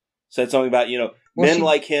 Said something about, men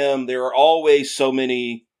like him, there are always so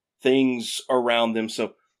many things around them.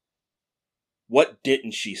 So what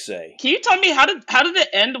didn't she say? Can you tell me how did it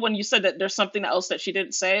end when you said that there's something else that she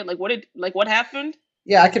didn't say? What happened?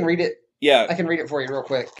 Yeah, I can read it. Yeah. I can read it for you real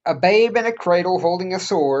quick. A babe in a cradle holding a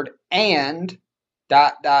sword and ...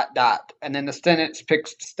 And then the sentence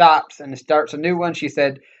stops and it starts a new one. She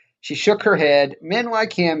said, she shook her head. Men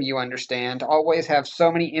like him, you understand, always have so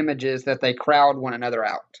many images that they crowd one another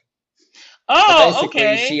out. Oh, so basically,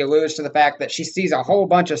 okay. She alludes to the fact that she sees a whole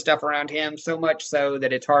bunch of stuff around him, so much so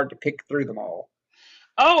that it's hard to pick through them all.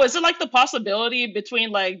 Oh, is it like the possibility between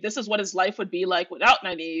like this is what his life would be like without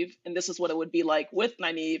Nynaeve, and this is what it would be like with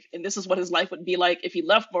Nynaeve, and this is what his life would be like if he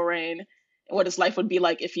left Moraine, and what his life would be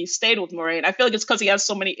like if he stayed with Moraine? I feel like it's because he has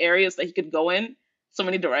so many areas that he could go in, so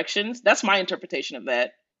many directions. That's my interpretation of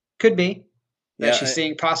that. Could be that she's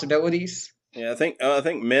seeing possibilities. Yeah, I think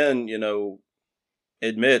Min,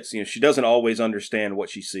 admits, she doesn't always understand what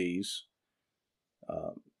she sees.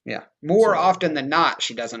 More often than not,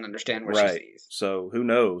 she doesn't understand what she sees. So who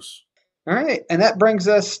knows? All right, and that brings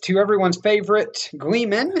us to everyone's favorite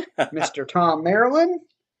Gleeman, Mr. Tom Marilyn,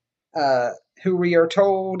 who we are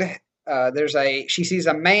told she sees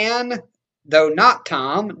a man, though not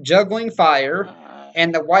Tom, juggling fire,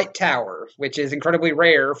 and the White Tower, which is incredibly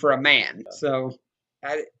rare for a man. So,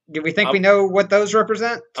 do we think we know what those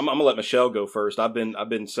represent? I'm gonna let Michelle go first. I've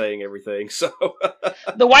been saying everything. So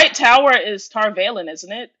the White Tower is Tar Valon,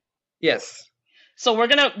 isn't it? Yes. So we're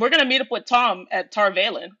gonna meet up with Tom at Tar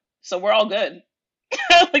Valon. So we're all good.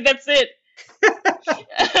 Like that's it.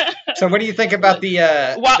 So what do you think about the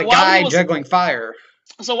guy juggling fire?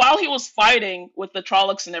 So while he was fighting with the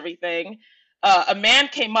Trollocs and everything, a man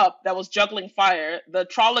came up that was juggling fire. The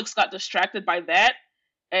Trollocs got distracted by that,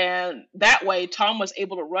 and that way Tom was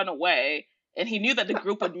able to run away, and he knew that the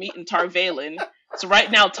group would meet in Tar Valon. So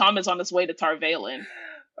right now Tom is on his way to Tar Valon.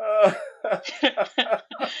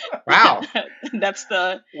 Wow. That's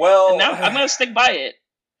well. Now I'm gonna stick by it.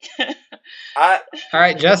 All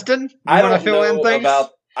right, Justin. You want to fill in things?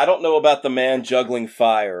 I don't know about the man juggling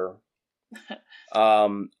fire.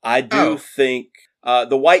 I do think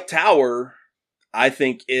the White Tower, I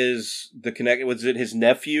think, is the connect. Was it his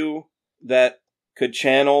nephew that could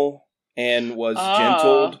channel and was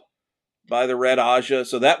gentled by the Red Aja?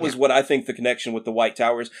 So that was what I think the connection with the White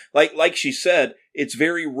Tower is. Like she said, it's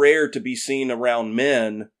very rare to be seen around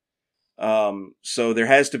men. So there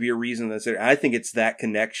has to be a reason that's there. I think it's that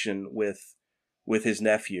connection with his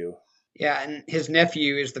nephew. Yeah, and his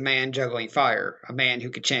nephew is the man juggling fire, a man who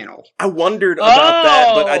could channel. I wondered about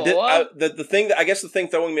that, but I did. The thing the thing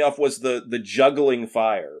throwing me off was the juggling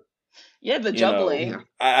fire. Yeah, the juggling.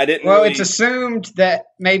 I didn't. Well, it's assumed that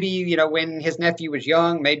maybe when his nephew was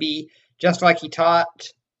young, maybe just like he taught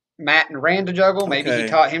Matt and Rand to juggle, maybe he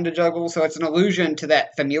taught him to juggle. So it's an allusion to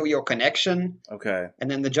that familial connection. Okay.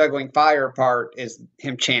 And then the juggling fire part is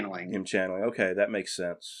him channeling. Okay, that makes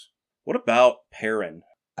sense. What about Perrin?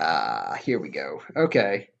 Here we go.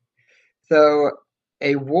 Okay. So,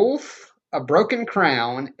 a wolf, a broken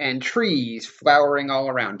crown, and trees flowering all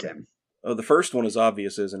around him. Oh, the first one is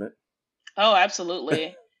obvious, isn't it? Oh,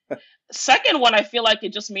 absolutely. Second one, I feel like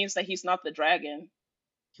it just means that he's not the dragon.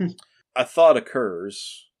 A thought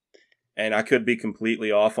occurs, and I could be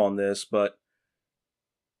completely off on this, but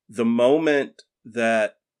the moment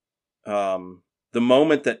that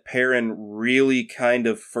Perrin really kind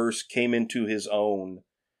of first came into his own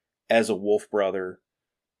as a wolf brother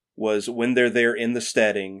was when they're there in the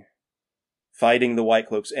steading fighting the White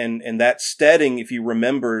Cloaks. And that steading, if you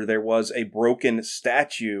remember, there was a broken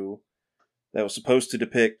statue that was supposed to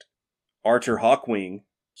depict Arthur Hawkwing.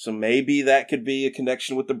 So maybe that could be a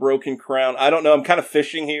connection with the broken crown. I don't know. I'm kind of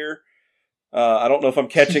fishing here. I don't know if I'm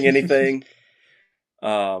catching anything.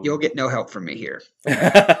 You'll get no help from me here.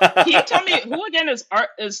 Can you tell me who again is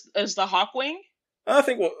the Hawkwing? I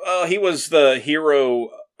think he was the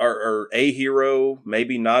hero or a hero,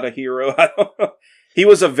 maybe not a hero. I don't know. He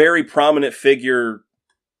was a very prominent figure.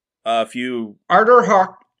 Arthur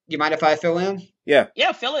Hawk. You mind if I fill in? Yeah.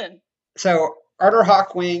 Yeah, fill in. So Arthur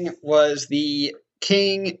Hawkwing was the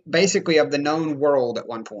king, basically, of the known world at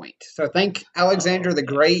one point. So think Alexander the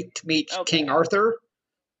Great meets King Arthur.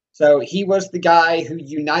 So he was the guy who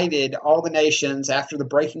united all the nations after the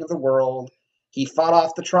breaking of the world. He fought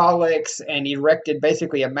off the Trollocs and erected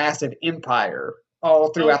basically a massive empire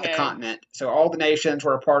all throughout the Okay. continent. So all the nations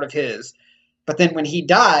were a part of his. But then when he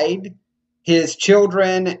died, his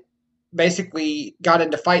children basically got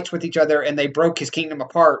into fights with each other and they broke his kingdom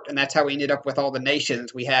apart, and that's how he ended up with all the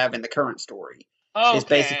nations we have in the current story. Is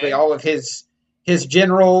basically Okay. all of his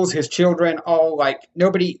generals, his children, all like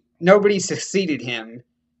nobody succeeded him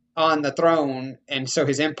on the throne, and so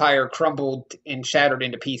his empire crumbled and shattered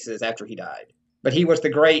into pieces after he died. But he was the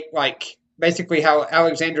great, like basically how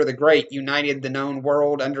Alexander the Great united the known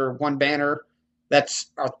world under one banner.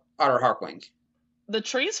 That's Otter Hawkling. The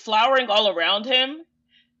trees flowering all around him.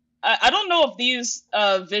 I don't know if these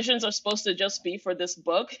visions are supposed to just be for this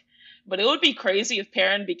book, but it would be crazy if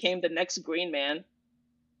Perrin became the next Green Man.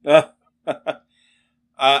 I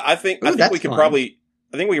think Ooh, we that's could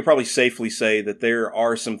fun. probably safely say that there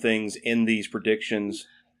are some things in these predictions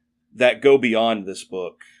that go beyond this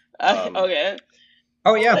book. Okay.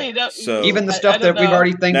 Oh yeah, Hey, So even the I stuff don't that we've know.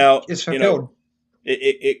 already think now, is you know, fulfilled.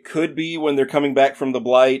 it could be when they're coming back from the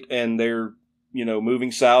blight and they're,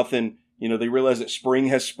 moving south and, they realize that spring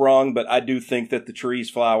has sprung, but I do think that the trees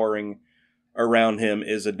flowering around him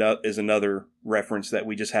is another reference that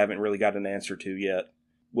we just haven't really got an answer to yet.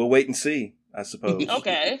 We'll wait and see, I suppose.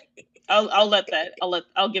 Okay.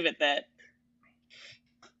 I'll give it that.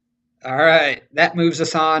 All right, that moves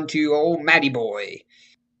us on to old Matty Boy.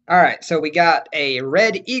 All right, so we got a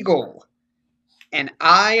red eagle, an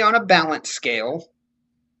eye on a balance scale,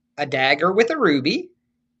 a dagger with a ruby,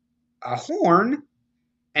 a horn,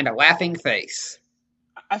 and a laughing face.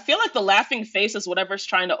 I feel like the laughing face is whatever's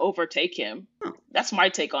trying to overtake him. Oh, That's my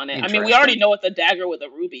take on it. I mean, we already interesting. know what the dagger with a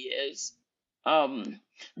ruby is.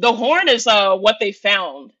 The horn is what they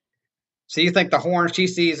found. So you think the horn she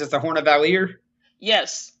sees is the horn of Valir?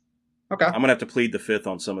 Yes. Okay. I'm going to have to plead the fifth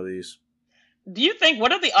on some of these. Do you think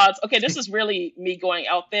what are the odds? Okay, this is really me going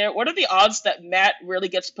out there. What are the odds that Matt really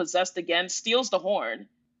gets possessed again, steals the horn,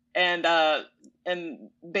 and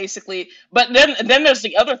basically, but then there's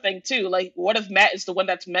the other thing too. Like, what if Matt is the one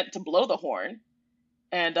that's meant to blow the horn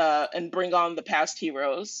and bring on the past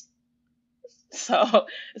heroes? So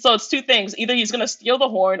so it's two things. Either he's gonna steal the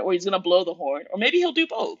horn or he's gonna blow the horn, or maybe he'll do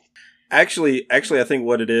both. Actually, I think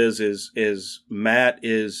what it is Matt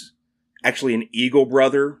is actually an eagle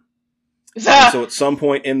brother. And so at some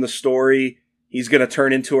point in the story, he's going to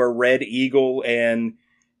turn into a red eagle and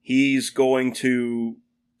he's going to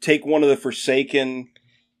take one of the Forsaken,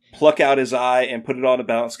 pluck out his eye, and put it on a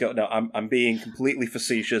balance scale. No, I'm being completely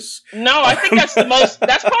facetious. No, I think that's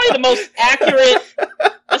probably the most accurate.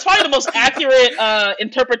 That's probably the most accurate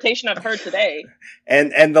interpretation I've heard today.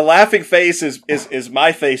 And the laughing face is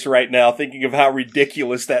my face right now, thinking of how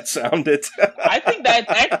ridiculous that sounded. I think that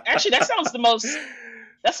actually that sounds the most.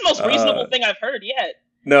 That's the most reasonable thing I've heard yet.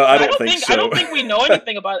 No, I don't think so. I don't think we know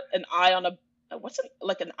anything about an eye on a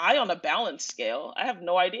an eye on a balance scale. I have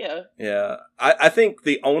no idea. Yeah, I think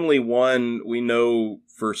the only one we know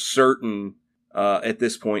for certain at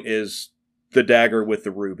this point is the dagger with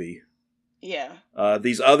the ruby. Yeah.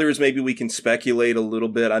 These others, maybe we can speculate a little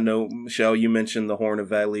bit. I know, Michelle, you mentioned the Horn of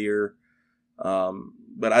Valir.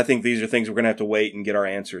 But I think these are things we're going to have to wait and get our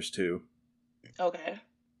answers to. Okay.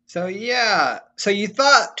 So yeah, so you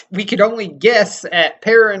thought we could only guess at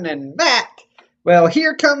Perrin and Matt. Well,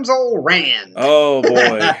 here comes old Rand. Oh,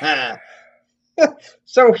 boy.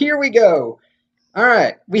 So here we go. All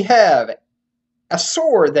right, we have a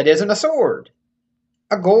sword that isn't a sword,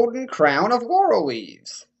 a golden crown of laurel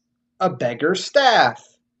leaves, a beggar's staff,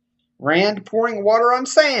 Rand pouring water on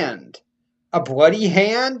sand, a bloody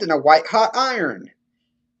hand and a white-hot iron,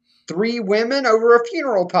 3 women over a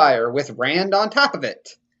funeral pyre with Rand on top of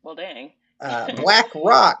it, Well, dang. black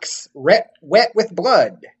rocks wet with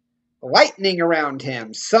blood, lightning around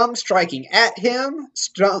him, some striking at him,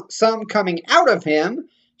 some coming out of him.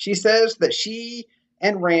 She says that she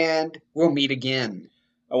and Rand will meet again.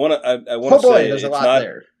 I want Oh to boy, say there's a lot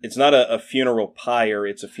there. it's not a funeral pyre,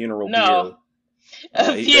 it's a funeral No.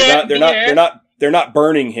 beer. They're not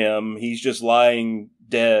burning him. He's just lying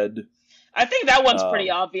dead. I think that one's pretty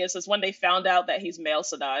obvious. It's when they found out that he's Male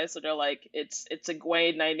Sedai, so they're like, it's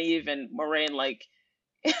Egwene, Nynaeve, and Moraine, like,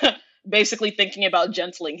 basically thinking about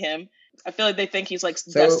gentling him. I feel like they think he's like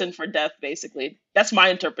destined for death. Basically, that's my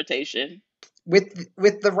interpretation. With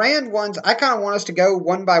the Rand ones, I kind of want us to go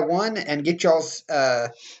one by one and get y'all's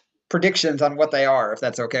predictions on what they are, if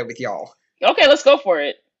that's okay with y'all. Okay, let's go for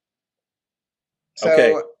it. So,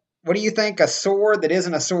 okay. What do you think a sword that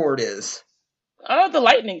isn't a sword is? The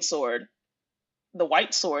lightning sword. The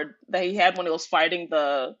white sword that he had when he was fighting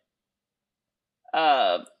the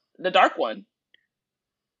The dark one.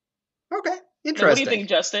 Okay, Now, interesting. what do you think,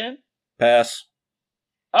 Justin? Pass.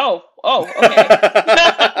 Oh, okay.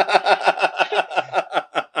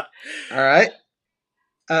 All right.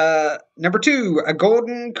 Number 2, a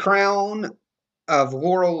golden crown of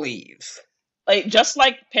laurel leaves. Like, just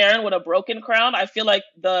like Perrin with a broken crown, I feel like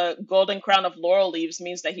the golden crown of laurel leaves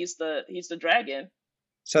means that he's the dragon.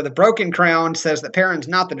 So the broken crown says that Perrin's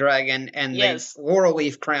not the dragon, and Yes. the laurel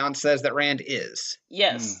leaf crown says that Rand is.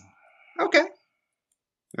 Yes. Okay.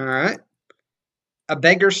 All right. A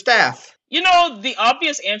beggar's staff. You know, the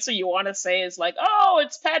obvious answer you want to say is like, oh,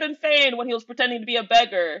 it's Padden Fane when he was pretending to be a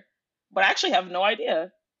beggar. But I actually have no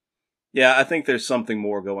idea. Yeah, I think there's something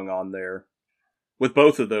more going on there. With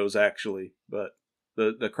both of those, actually. But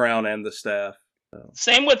the crown and the staff. So.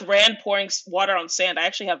 Same with Rand pouring water on sand. I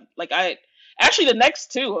actually have, like, actually the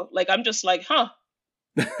next two, like, I'm just like, huh.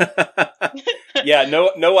 Yeah,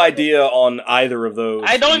 no idea on either of those.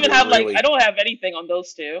 I don't even have, really. I don't have anything on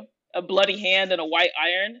those two. A bloody hand and a white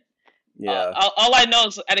iron. Yeah. All I know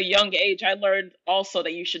is at a young age, I learned also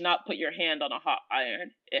that you should not put your hand on a hot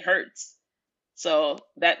iron. It hurts. So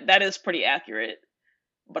that is pretty accurate.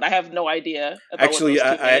 But I have no idea about actually,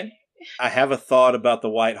 what those two mean. I have a thought about the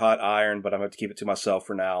white hot iron, but I'm going to keep it to myself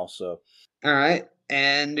for now. So. All right.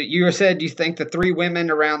 And you said you think the 3 women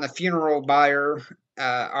around the funeral bier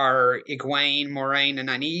are Egwene, Moraine, and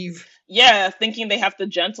Nynaeve? Yeah, thinking they have to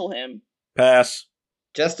gentle him. Pass.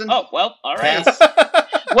 Justin? Oh, well, all right. Pass.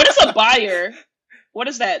 What is a bier? What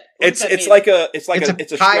is that? It's like a pyre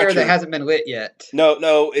stretcher. that hasn't been lit yet.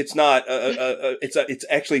 No, it's not. It's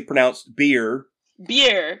actually pronounced beer.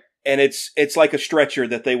 Beer. And it's like a stretcher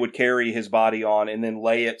that they would carry his body on and then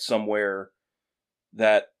lay it somewhere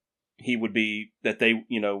that he would be, that they,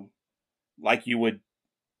 like you would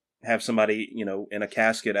have somebody, in a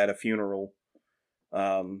casket at a funeral.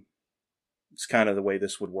 It's kind of the way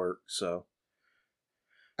this would work, so.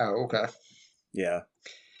 Oh, okay. Yeah.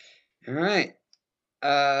 All right.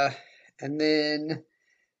 And then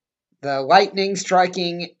the lightning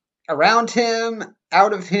striking around him,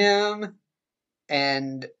 out of him,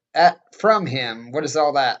 and from him. What is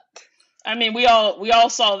all that? I mean, we all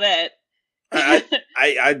saw that.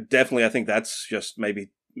 I definitely, I think that's just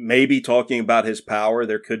maybe talking about his power.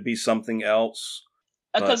 There could be something else.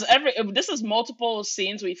 Because this is multiple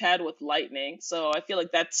scenes we've had with lightning, so I feel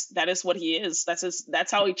like that is what he is.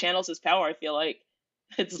 That's how he channels his power. I feel like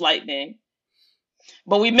it's lightning.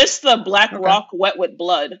 But we missed the Black Rock wet with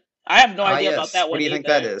blood. I have no idea about that one. What do you think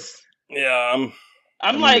that is? Yeah,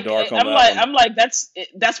 I'm like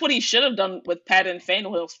that's what he should have done with Padden Fane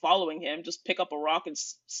when he was following him. Just pick up a rock and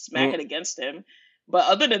smack it against him. But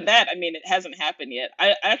other than that, I mean, it hasn't happened yet.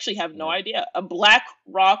 I actually have no idea. A Black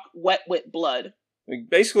Rock wet with blood.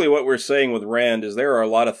 Basically, what we're saying with Rand is there are a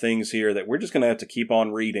lot of things here that we're just going to have to keep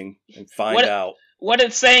on reading and find out. What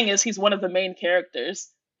it's saying is he's one of the main characters.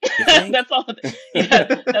 That's all.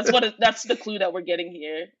 Yeah, that's the clue that we're getting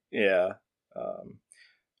here. Yeah. All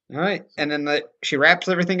right, and then she wraps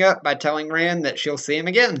everything up by telling Rand that she'll see him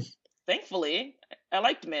again. Thankfully, I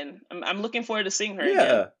liked Min. I'm looking forward to seeing her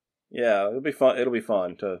again. Yeah, it'll be fun. It'll be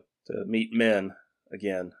fun to meet Min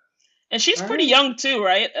again. And she's pretty young too,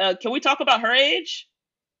 right? Can we talk about her age?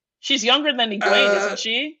 She's younger than Egwene, isn't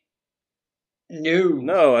she?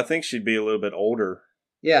 No, I think she'd be a little bit older.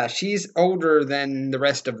 Yeah, she's older than the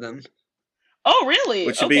rest of them. Oh, really?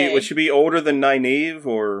 Would she be older than Nynaeve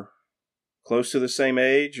or close to the same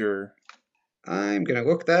age, or? I'm gonna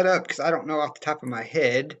look that up because I don't know off the top of my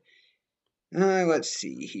head. Let's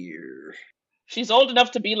see here. She's old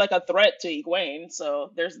enough to be like a threat to Egwene,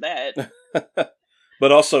 so there's that.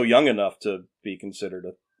 But also young enough to be considered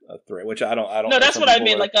a threat, which I don't. No, that's what I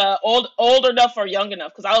mean. Like old enough or young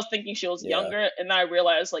enough? Because I was thinking she was younger, and I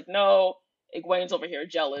realized like no, Egwene's over here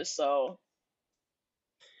jealous. So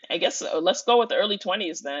I guess let's go with the early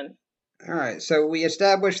 20s then. All right. So we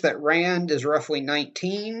established that Rand is roughly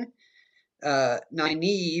 19.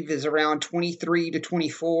 Nynaeve is around 23 to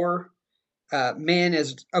 24. Min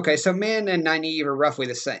is okay. So Min and Nynaeve are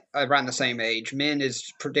roughly around the same age. Min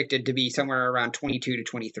is predicted to be somewhere around 22 to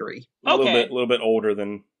 23. A little bit older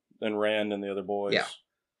than Rand and the other boys. Yeah.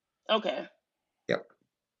 Okay. Yep.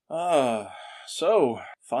 So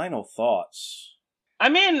final thoughts. I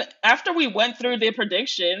mean, after we went through these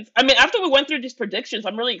predictions, I'm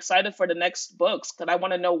really excited for the next books because I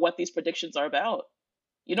want to know what these predictions are about.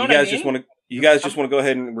 You know what I mean? You guys just want to go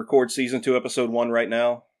ahead and record season 2, episode 1 right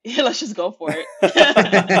now? Yeah, let's just go for it.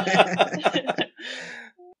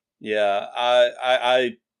 Yeah,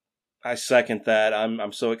 I second that.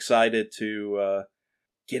 I'm so excited to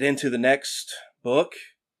get into the next book,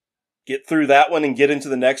 get through that one, and get into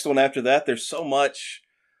the next one after that. There's so much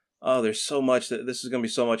there's so much that this is going to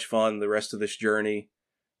be so much fun, the rest of this journey.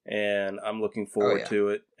 And I'm looking forward to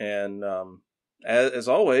it. And as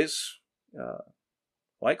always,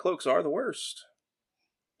 White Cloaks are the worst.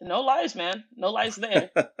 No lies, man. No lies there.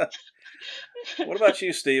 What about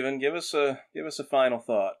you, Steven? Give us a final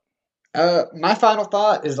thought. My final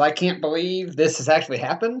thought is I can't believe this has actually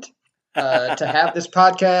happened. To have this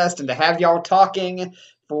podcast and to have y'all talking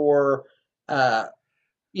for,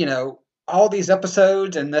 all these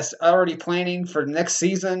episodes and this already planning for the next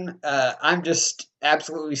season. I'm just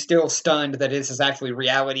absolutely still stunned that this is actually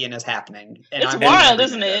reality and is happening. And it's wild,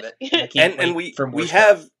 isn't it? And we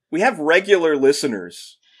have regular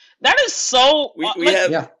listeners. That is so.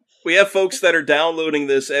 We have folks that are downloading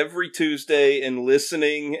this every Tuesday and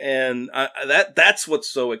listening, and that's what's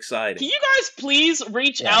so exciting. Can you guys please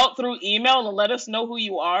reach out through email and let us know who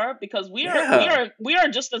you are, because we are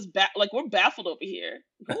just as we're baffled over here.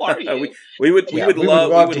 Who are you? we would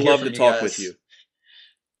love to talk with you.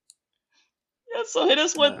 Yeah, so hit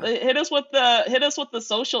us with the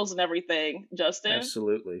socials and everything, Justin.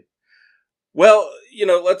 Absolutely. Well,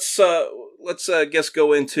 let's I guess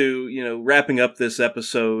go into, wrapping up this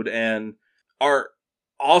episode, and our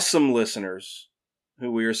awesome listeners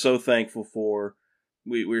who we are so thankful for.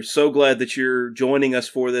 We're so glad that you're joining us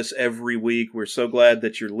for this every week. We're so glad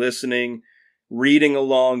that you're listening, reading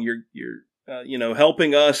along. You're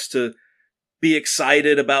helping us to be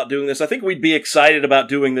excited about doing this. I think we'd be excited about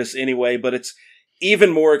doing this anyway, but it's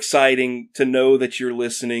even more exciting to know that you're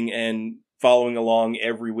listening and following along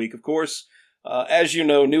every week. Of course, as you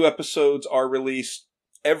know, new episodes are released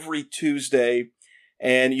every Tuesday,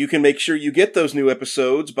 and you can make sure you get those new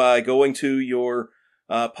episodes by going to your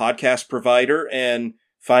podcast provider and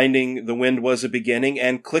finding The Wind Was a Beginning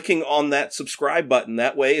and clicking on that subscribe button.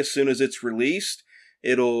 That way, as soon as it's released,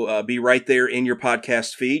 it'll be right there in your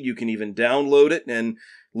podcast feed. You can even download it and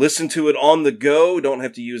listen to it on the go. Don't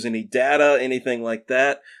have to use any data, anything like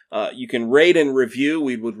that. You can rate and review.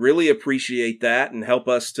 We would really appreciate that and help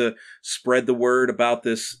us to spread the word about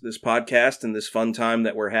this podcast and this fun time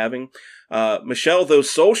that we're having. Michelle, those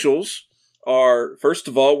socials are, first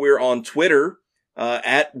of all, we're on Twitter,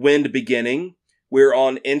 at Wind Beginning. We're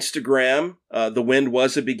on Instagram, The Wind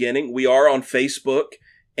Was a Beginning. We are on Facebook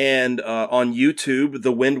and on YouTube,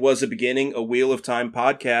 The Wind Was a Beginning, a Wheel of Time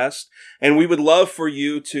podcast. And we would love for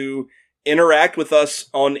you to interact with us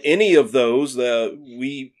on any of those. I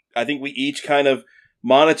think we each kind of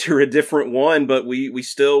monitor a different one, but we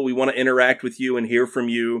want to interact with you and hear from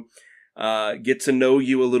you, get to know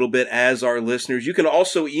you a little bit as our listeners. You can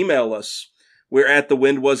also email us. We're at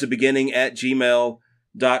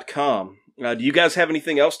thewindwasabeginning@gmail.com. Do you guys have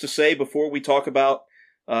anything else to say before we talk about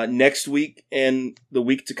next week and the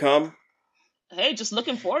week to come? Hey, just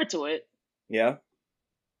looking forward to it. Yeah.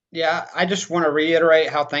 Yeah, I just want to reiterate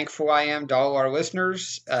how thankful I am to all our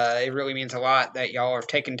listeners. It really means a lot that y'all are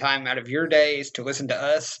taking time out of your days to listen to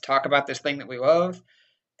us talk about this thing that we love.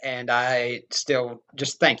 And I still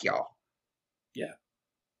just thank y'all. Yeah,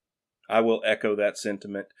 I will echo that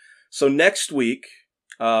sentiment. So next week,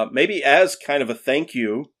 maybe as kind of a thank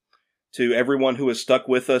you to everyone who has stuck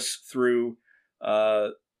with us through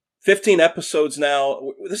 15 episodes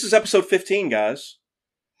now. This is episode 15, guys.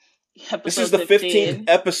 This is the 15th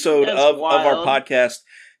episode of our podcast.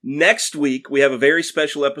 Next week, we have a very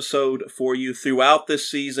special episode for you throughout this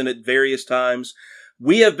season at various times.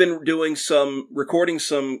 We have been recording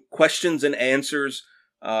some questions and answers,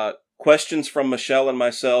 questions from Michelle and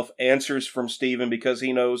myself, answers from Steven, because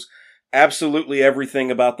he knows absolutely everything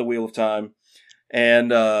about the Wheel of Time.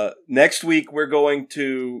 And next week, we're going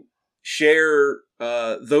to share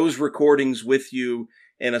those recordings with you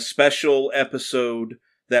in a special episode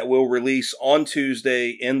that will release on Tuesday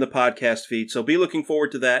in the podcast feed. So be looking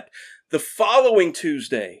forward to that. The following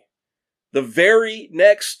Tuesday, the very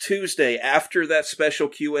next Tuesday after that special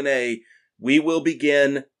Q&A, we will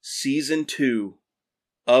begin season 2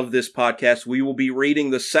 of this podcast. We will be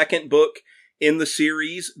reading the second book in the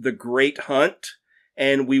series, The Great Hunt,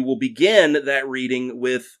 and we will begin that reading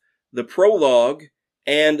with the prologue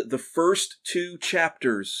and the first 2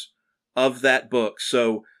 chapters of that book.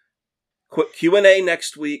 So quick Q&A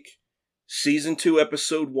next week, season 2,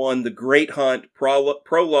 episode 1, The Great Hunt,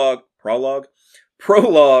 prologue,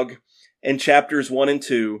 and chapters 1 and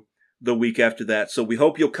 2 the week after that. So we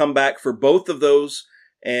hope you'll come back for both of those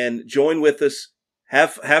and join with us,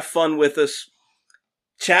 have fun with us,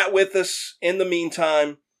 chat with us in the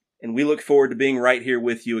meantime, and we look forward to being right here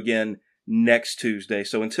with you again next Tuesday.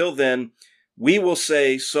 So until then, we will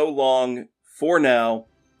say so long for now,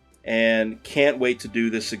 and can't wait to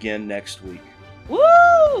do this again next week.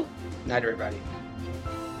 Woo! Night, everybody.